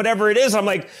Mike, and whatever it is, I'm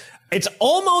like, it's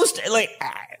almost like...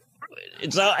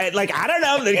 It's like, I don't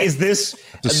know. Like, is this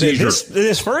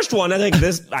first one? I think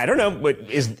this. I don't know. But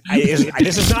this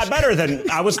is not better than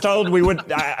I was told we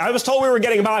would. I was told we were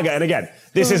getting MAGA, and again,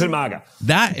 this isn't MAGA.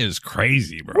 That is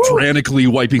crazy, bro. Frantically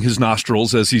wiping his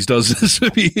nostrils as he does this.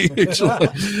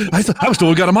 I was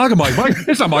told we got a MAGA Mike.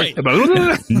 It's not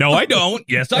MAGA. No, I don't.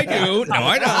 Yes, I do. No,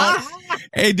 I don't.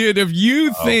 Hey, dude, if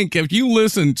you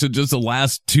listen to just the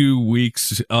last 2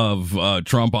 weeks of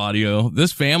Trump audio,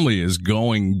 this family is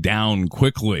going down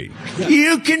quickly.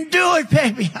 You can do it,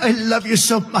 baby. I love you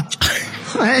so much.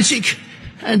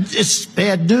 And it's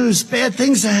bad news. Bad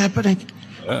things are happening.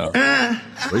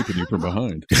 Raping you from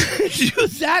behind.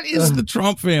 That is the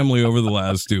Trump family over the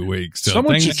last 2 weeks. So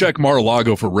someone should check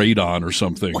Mar-a-Lago for radon or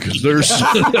something, because there's...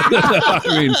 I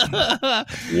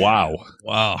mean, wow.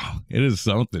 It is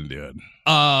something, dude.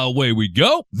 Away we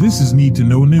go. This is Need to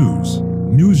Know News.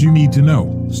 News you need to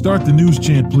know. Start the news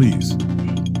chant, please.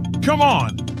 Come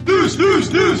on. News.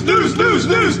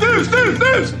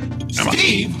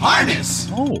 Steve Harness.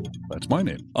 Oh, that's my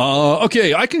name.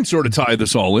 Okay, I can sort of tie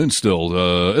this all in still,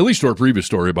 at least to our previous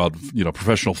story about,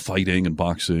 professional fighting and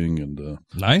boxing and...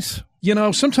 Nice.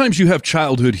 Sometimes you have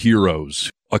childhood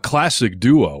heroes, a classic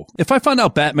duo. If I found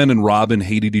out Batman and Robin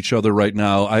hated each other right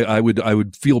now, I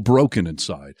would feel broken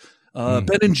inside. Ben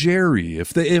and Jerry,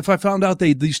 if I found out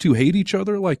these two hate each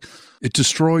other, like, it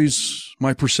destroys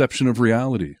my perception of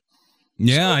reality.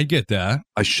 Yeah, I get that.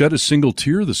 I shed a single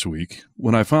tear this week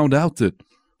when I found out that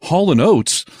Hall and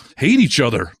Oates hate each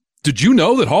other. Did you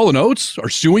know that Hall and Oates are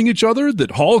suing each other?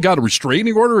 That Hall got a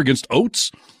restraining order against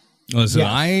Oates? Listen,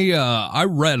 yes. I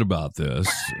read about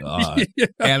this,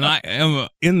 and I am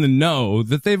in the know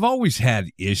that they've always had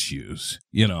issues.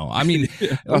 I mean,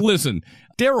 listen,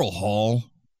 Daryl Hall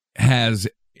has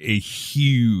a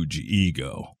huge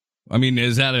ego. I mean,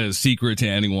 is that a secret to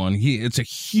anyone? It's a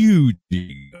huge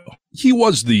ego. He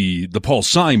was the Paul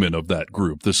Simon of that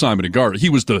group, the Simon and Garfunkel. He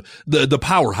was the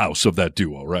powerhouse of that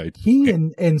duo, right? He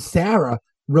and Sarah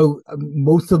wrote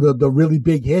most of the really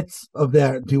big hits of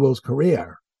that duo's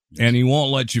career. And he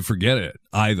won't let you forget it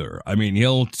either. I mean,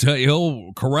 he'll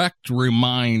correct,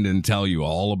 remind, and tell you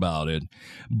all about it.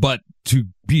 But to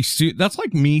be that's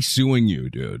like me suing you,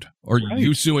 dude, or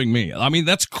you suing me. I mean,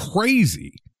 that's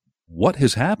crazy. What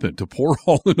has happened to poor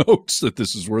Hall and Oates that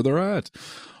this is where they're at?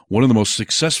 One of the most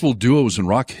successful duos in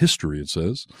rock history, it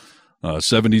says.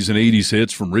 70s and 80s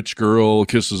hits from Rich Girl,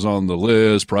 Kisses on the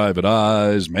List, Private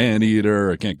Eyes,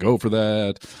 Maneater, I Can't Go For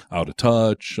That, Out of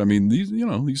Touch. I mean,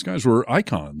 these guys were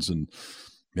icons and,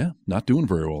 yeah, not doing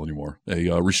very well anymore.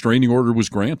 A restraining order was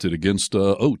granted against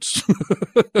Oates.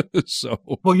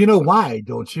 Well, you know why,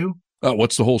 don't you?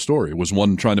 What's the whole story? Was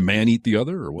one trying to man-eat the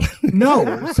other or what?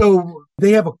 No. So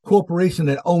they have a corporation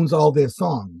that owns all their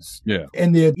songs. Yeah.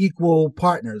 And they're equal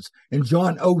partners. And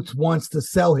John Oates wants to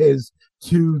sell his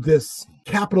to this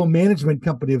capital management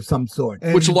company of some sort.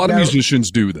 And which a lot of musicians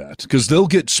do that because they'll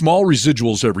get small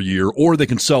residuals every year or they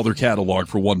can sell their catalog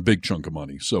for one big chunk of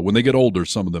money. So when they get older,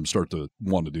 some of them start to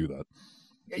want to do that.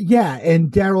 Yeah.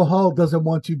 And Daryl Hall doesn't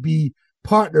want to be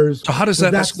partners. So how does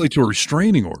that escalate to a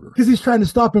restraining order? Because he's trying to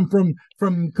stop him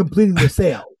from completing the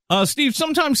sale. Steve,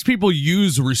 sometimes people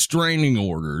use restraining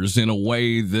orders in a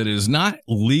way that is not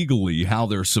legally how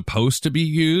they're supposed to be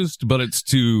used, but it's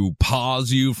to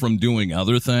pause you from doing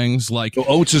other things. Like, so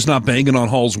Oates is not banging on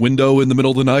Hall's window in the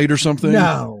middle of the night or something?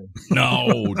 No.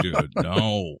 No, dude,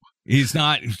 no. He's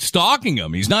not stalking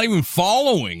him. He's not even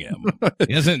following him.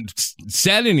 He hasn't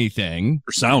said anything.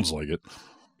 Or sounds like it.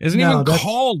 He hasn't even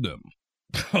called him.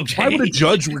 Okay. Why would a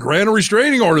judge grant a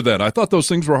restraining order then? I thought those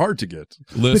things were hard to get.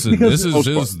 Listen, this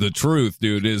is the truth,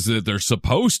 dude, is that they're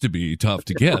supposed to be tough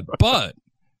to get, but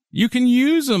you can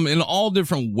use them in all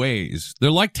different ways.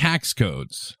 They're like tax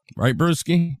codes, right,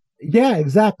 Brewski? Yeah,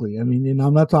 exactly. I mean,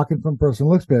 I'm not talking from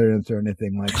personal experience or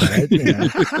anything like that.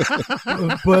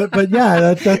 But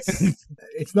yeah, that's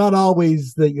it's not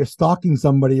always that you're stalking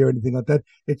somebody or anything like that.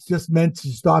 It's just meant to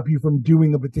stop you from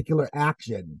doing a particular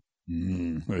action.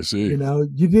 I see. You know,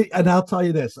 you did, and I'll tell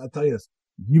you this.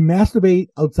 You masturbate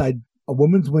outside a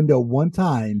woman's window one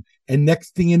time, and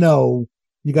next thing you know,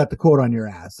 you got the court on your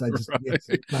ass. It's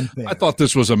unfair. I thought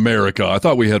this was America. I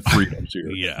thought we had freedoms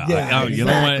here. Yeah, exactly. You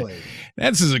know what?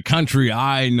 This is a country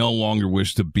I no longer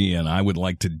wish to be in. I would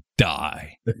like to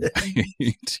die.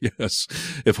 Yes.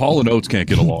 If Hall and Oates can't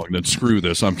get along, then screw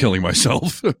this. I'm killing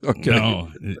myself. Okay. No.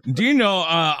 Do you know,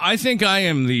 I think I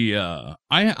am the,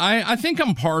 I think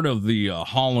I'm part of the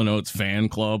Hall and Oates fan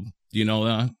club. Do you know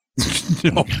that?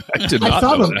 No, I did not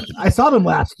know that. I saw them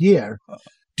last year.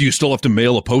 Do you still have to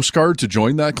mail a postcard to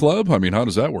join that club? I mean, how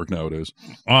does that work nowadays?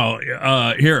 Oh,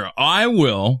 here, I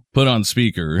will put on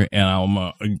speaker and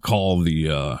I'll call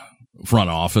the front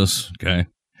office. Okay.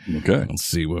 Let's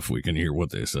see if we can hear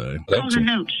what they say. Hall and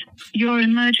Oates, your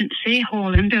emergency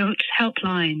Hall and Oates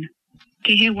helpline.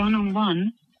 To hear 1-on-1,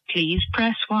 please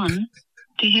press 1.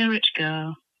 To hear it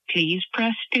go, please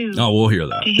press 2. Oh, we'll hear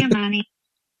that. To hear Manny.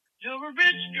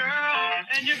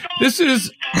 This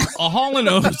is a Hall &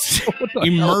 Oates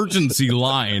emergency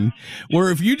line where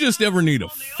if you just ever need a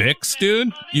fix,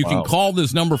 dude, you can call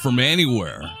this number from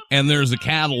anywhere, and there's a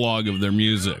catalog of their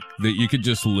music that you could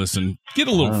just listen, get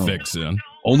a little fix in.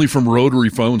 Only from rotary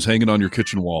phones hanging on your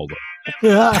kitchen wall,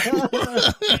 though.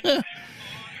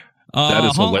 That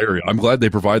is hilarious. I'm glad they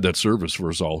provide that service for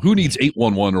us all. Who needs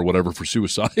 811 or whatever for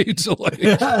suicides? Got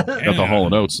the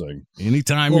Hall & Oates thing.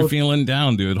 Anytime you're feeling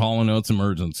down, dude, Hall & Oates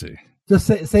emergency. Just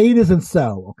say it isn't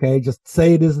so, okay? Just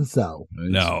say it isn't so.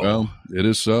 No. Well, it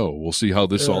is so. We'll see how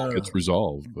this all gets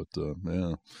resolved. But,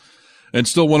 yeah. And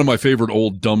still one of my favorite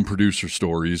old dumb producer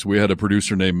stories. We had a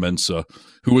producer named Mensa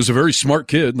who was a very smart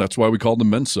kid. That's why we called him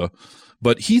Mensa.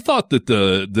 But he thought that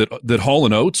that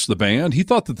Hall & Oates, the band, he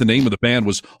thought that the name of the band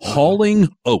was Hauling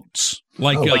Oats.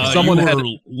 Like someone you were had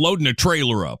loading a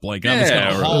trailer up. Like I was going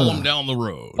to haul them down the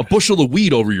road. A bushel of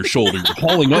weed over your shoulder. You're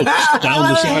hauling oats down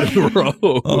the side of the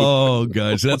road. Oh,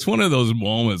 gosh. That's one of those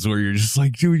moments where you're just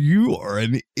like, dude, you are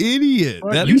an idiot.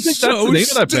 That you is think so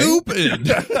that's the name of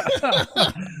that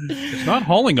stupid. It's not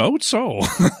Hauling Oats,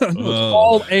 It's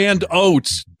Hall and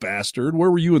Oates, bastard.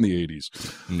 Where were you in the 80s?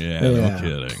 Yeah, no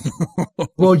kidding.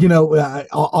 Well, you know,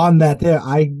 on that there,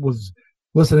 I was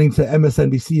listening to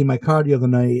MSNBC in my car the other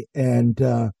night, and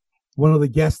one of the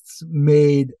guests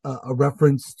made a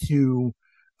reference to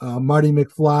Marty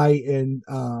McFly and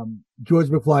George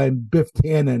McFly and Biff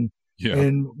Tannen. Yeah.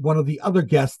 And one of the other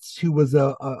guests, who was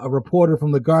a reporter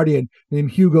from The Guardian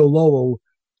named Hugo Lowell,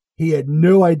 he had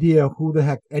no idea who the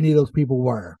heck any of those people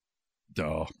were.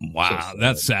 Oh, wow,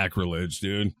 that's sacrilege,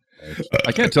 dude.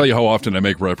 I can't tell you how often I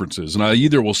make references, and I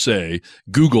either will say,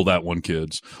 Google that one,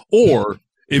 kids, or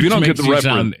if you don't get the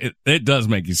reference. It does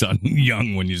make you sound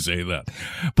young when you say that.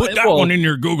 Put that one in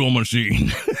your Google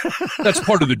machine. That's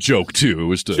part of the joke,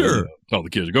 too, is to tell the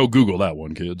kids, go Google that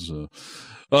one, kids.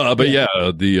 But yeah,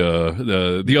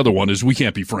 the other one is we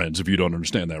can't be friends if you don't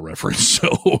understand that reference. So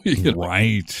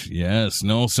Right. Yes.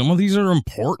 No, some of these are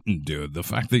important, dude. The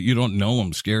fact that you don't know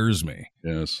them scares me.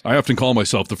 Yes. I often call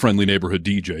myself the friendly neighborhood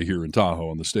DJ here in Tahoe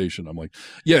on the station. I'm like,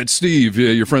 yeah, it's Steve,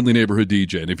 your friendly neighborhood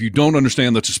DJ. And if you don't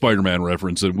understand that's a Spider-Man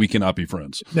reference, then we cannot be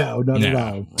friends. No, not at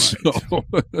all. Right. So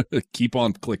keep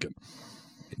on clicking.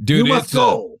 Dude, you must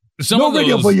go. Some of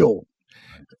radio those, for you.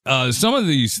 Some of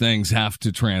these things have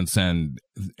to transcend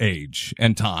age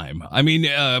and time. I mean,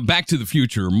 Back to the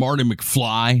Future, Marty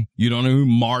McFly. You don't know who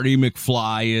Marty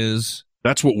McFly is?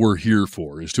 That's what we're here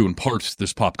for, is to impart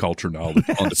this pop culture knowledge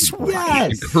on the people.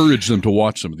 Yes. Encourage them to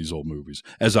watch some of these old movies,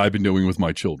 as I've been doing with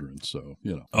my children. So,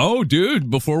 you know. Oh,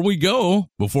 dude, before we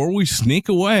sneak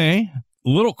away,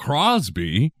 little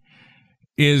Crosby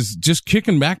is just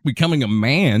kicking back, becoming a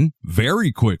man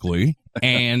very quickly,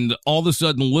 and all of a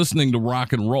sudden listening to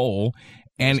rock and roll,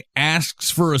 and asks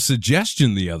for a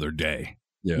suggestion the other day.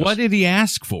 Yes. What did he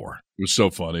ask for? It was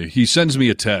so funny. He sends me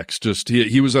a text.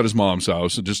 He was at his mom's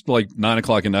house, and just like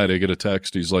 9:00 at night, I get a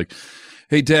text. He's like,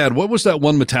 "Hey, Dad, what was that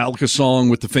one Metallica song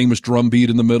with the famous drum beat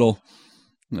in the middle?"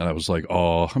 And I was like,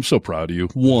 "Oh, I'm so proud of you."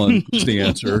 One is the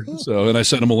answer. And I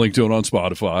sent him a link to it on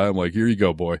Spotify. I'm like, "Here you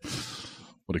go, boy.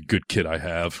 What a good kid I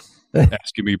have."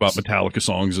 Asking me about Metallica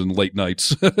songs and late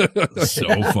nights.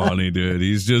 So funny, dude.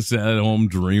 He's just at home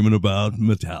dreaming about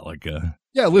Metallica.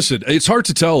 Yeah, listen, it's hard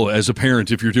to tell as a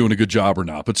parent if you're doing a good job or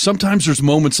not, but sometimes there's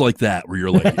moments like that where you're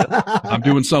like, I'm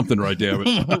doing something right, damn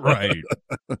it. Right.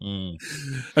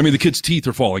 I mean, the kid's teeth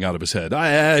are falling out of his head.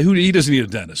 He doesn't need a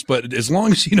dentist, but as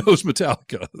long as he knows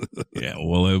Metallica. Yeah,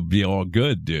 well, it'll be all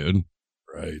good, dude.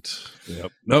 Right. Yep.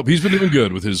 Nope. He's been doing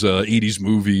good with his 80s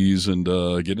movies and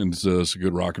getting into some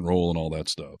good rock and roll and all that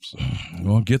stuff. So.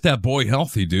 Well, get that boy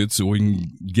healthy, dude, so we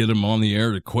can get him on the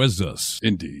air to quiz us.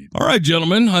 Indeed. All right,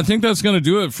 gentlemen. I think that's going to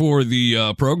do it for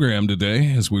the program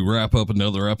today as we wrap up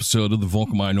another episode of The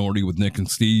Vocal Minority with Nick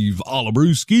and Steve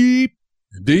Olabruski.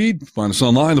 Indeed. Find us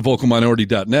online,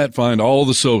 thevocalminority.net. Find all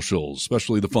the socials,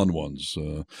 especially the fun ones.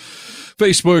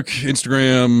 Facebook,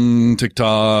 Instagram,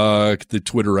 TikTok, the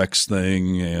Twitter X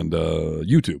thing, and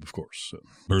YouTube, of course.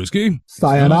 Bruski.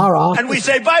 Sayonara. And we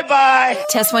say bye-bye.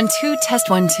 Test 1 2, test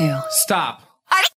 1 2. Stop.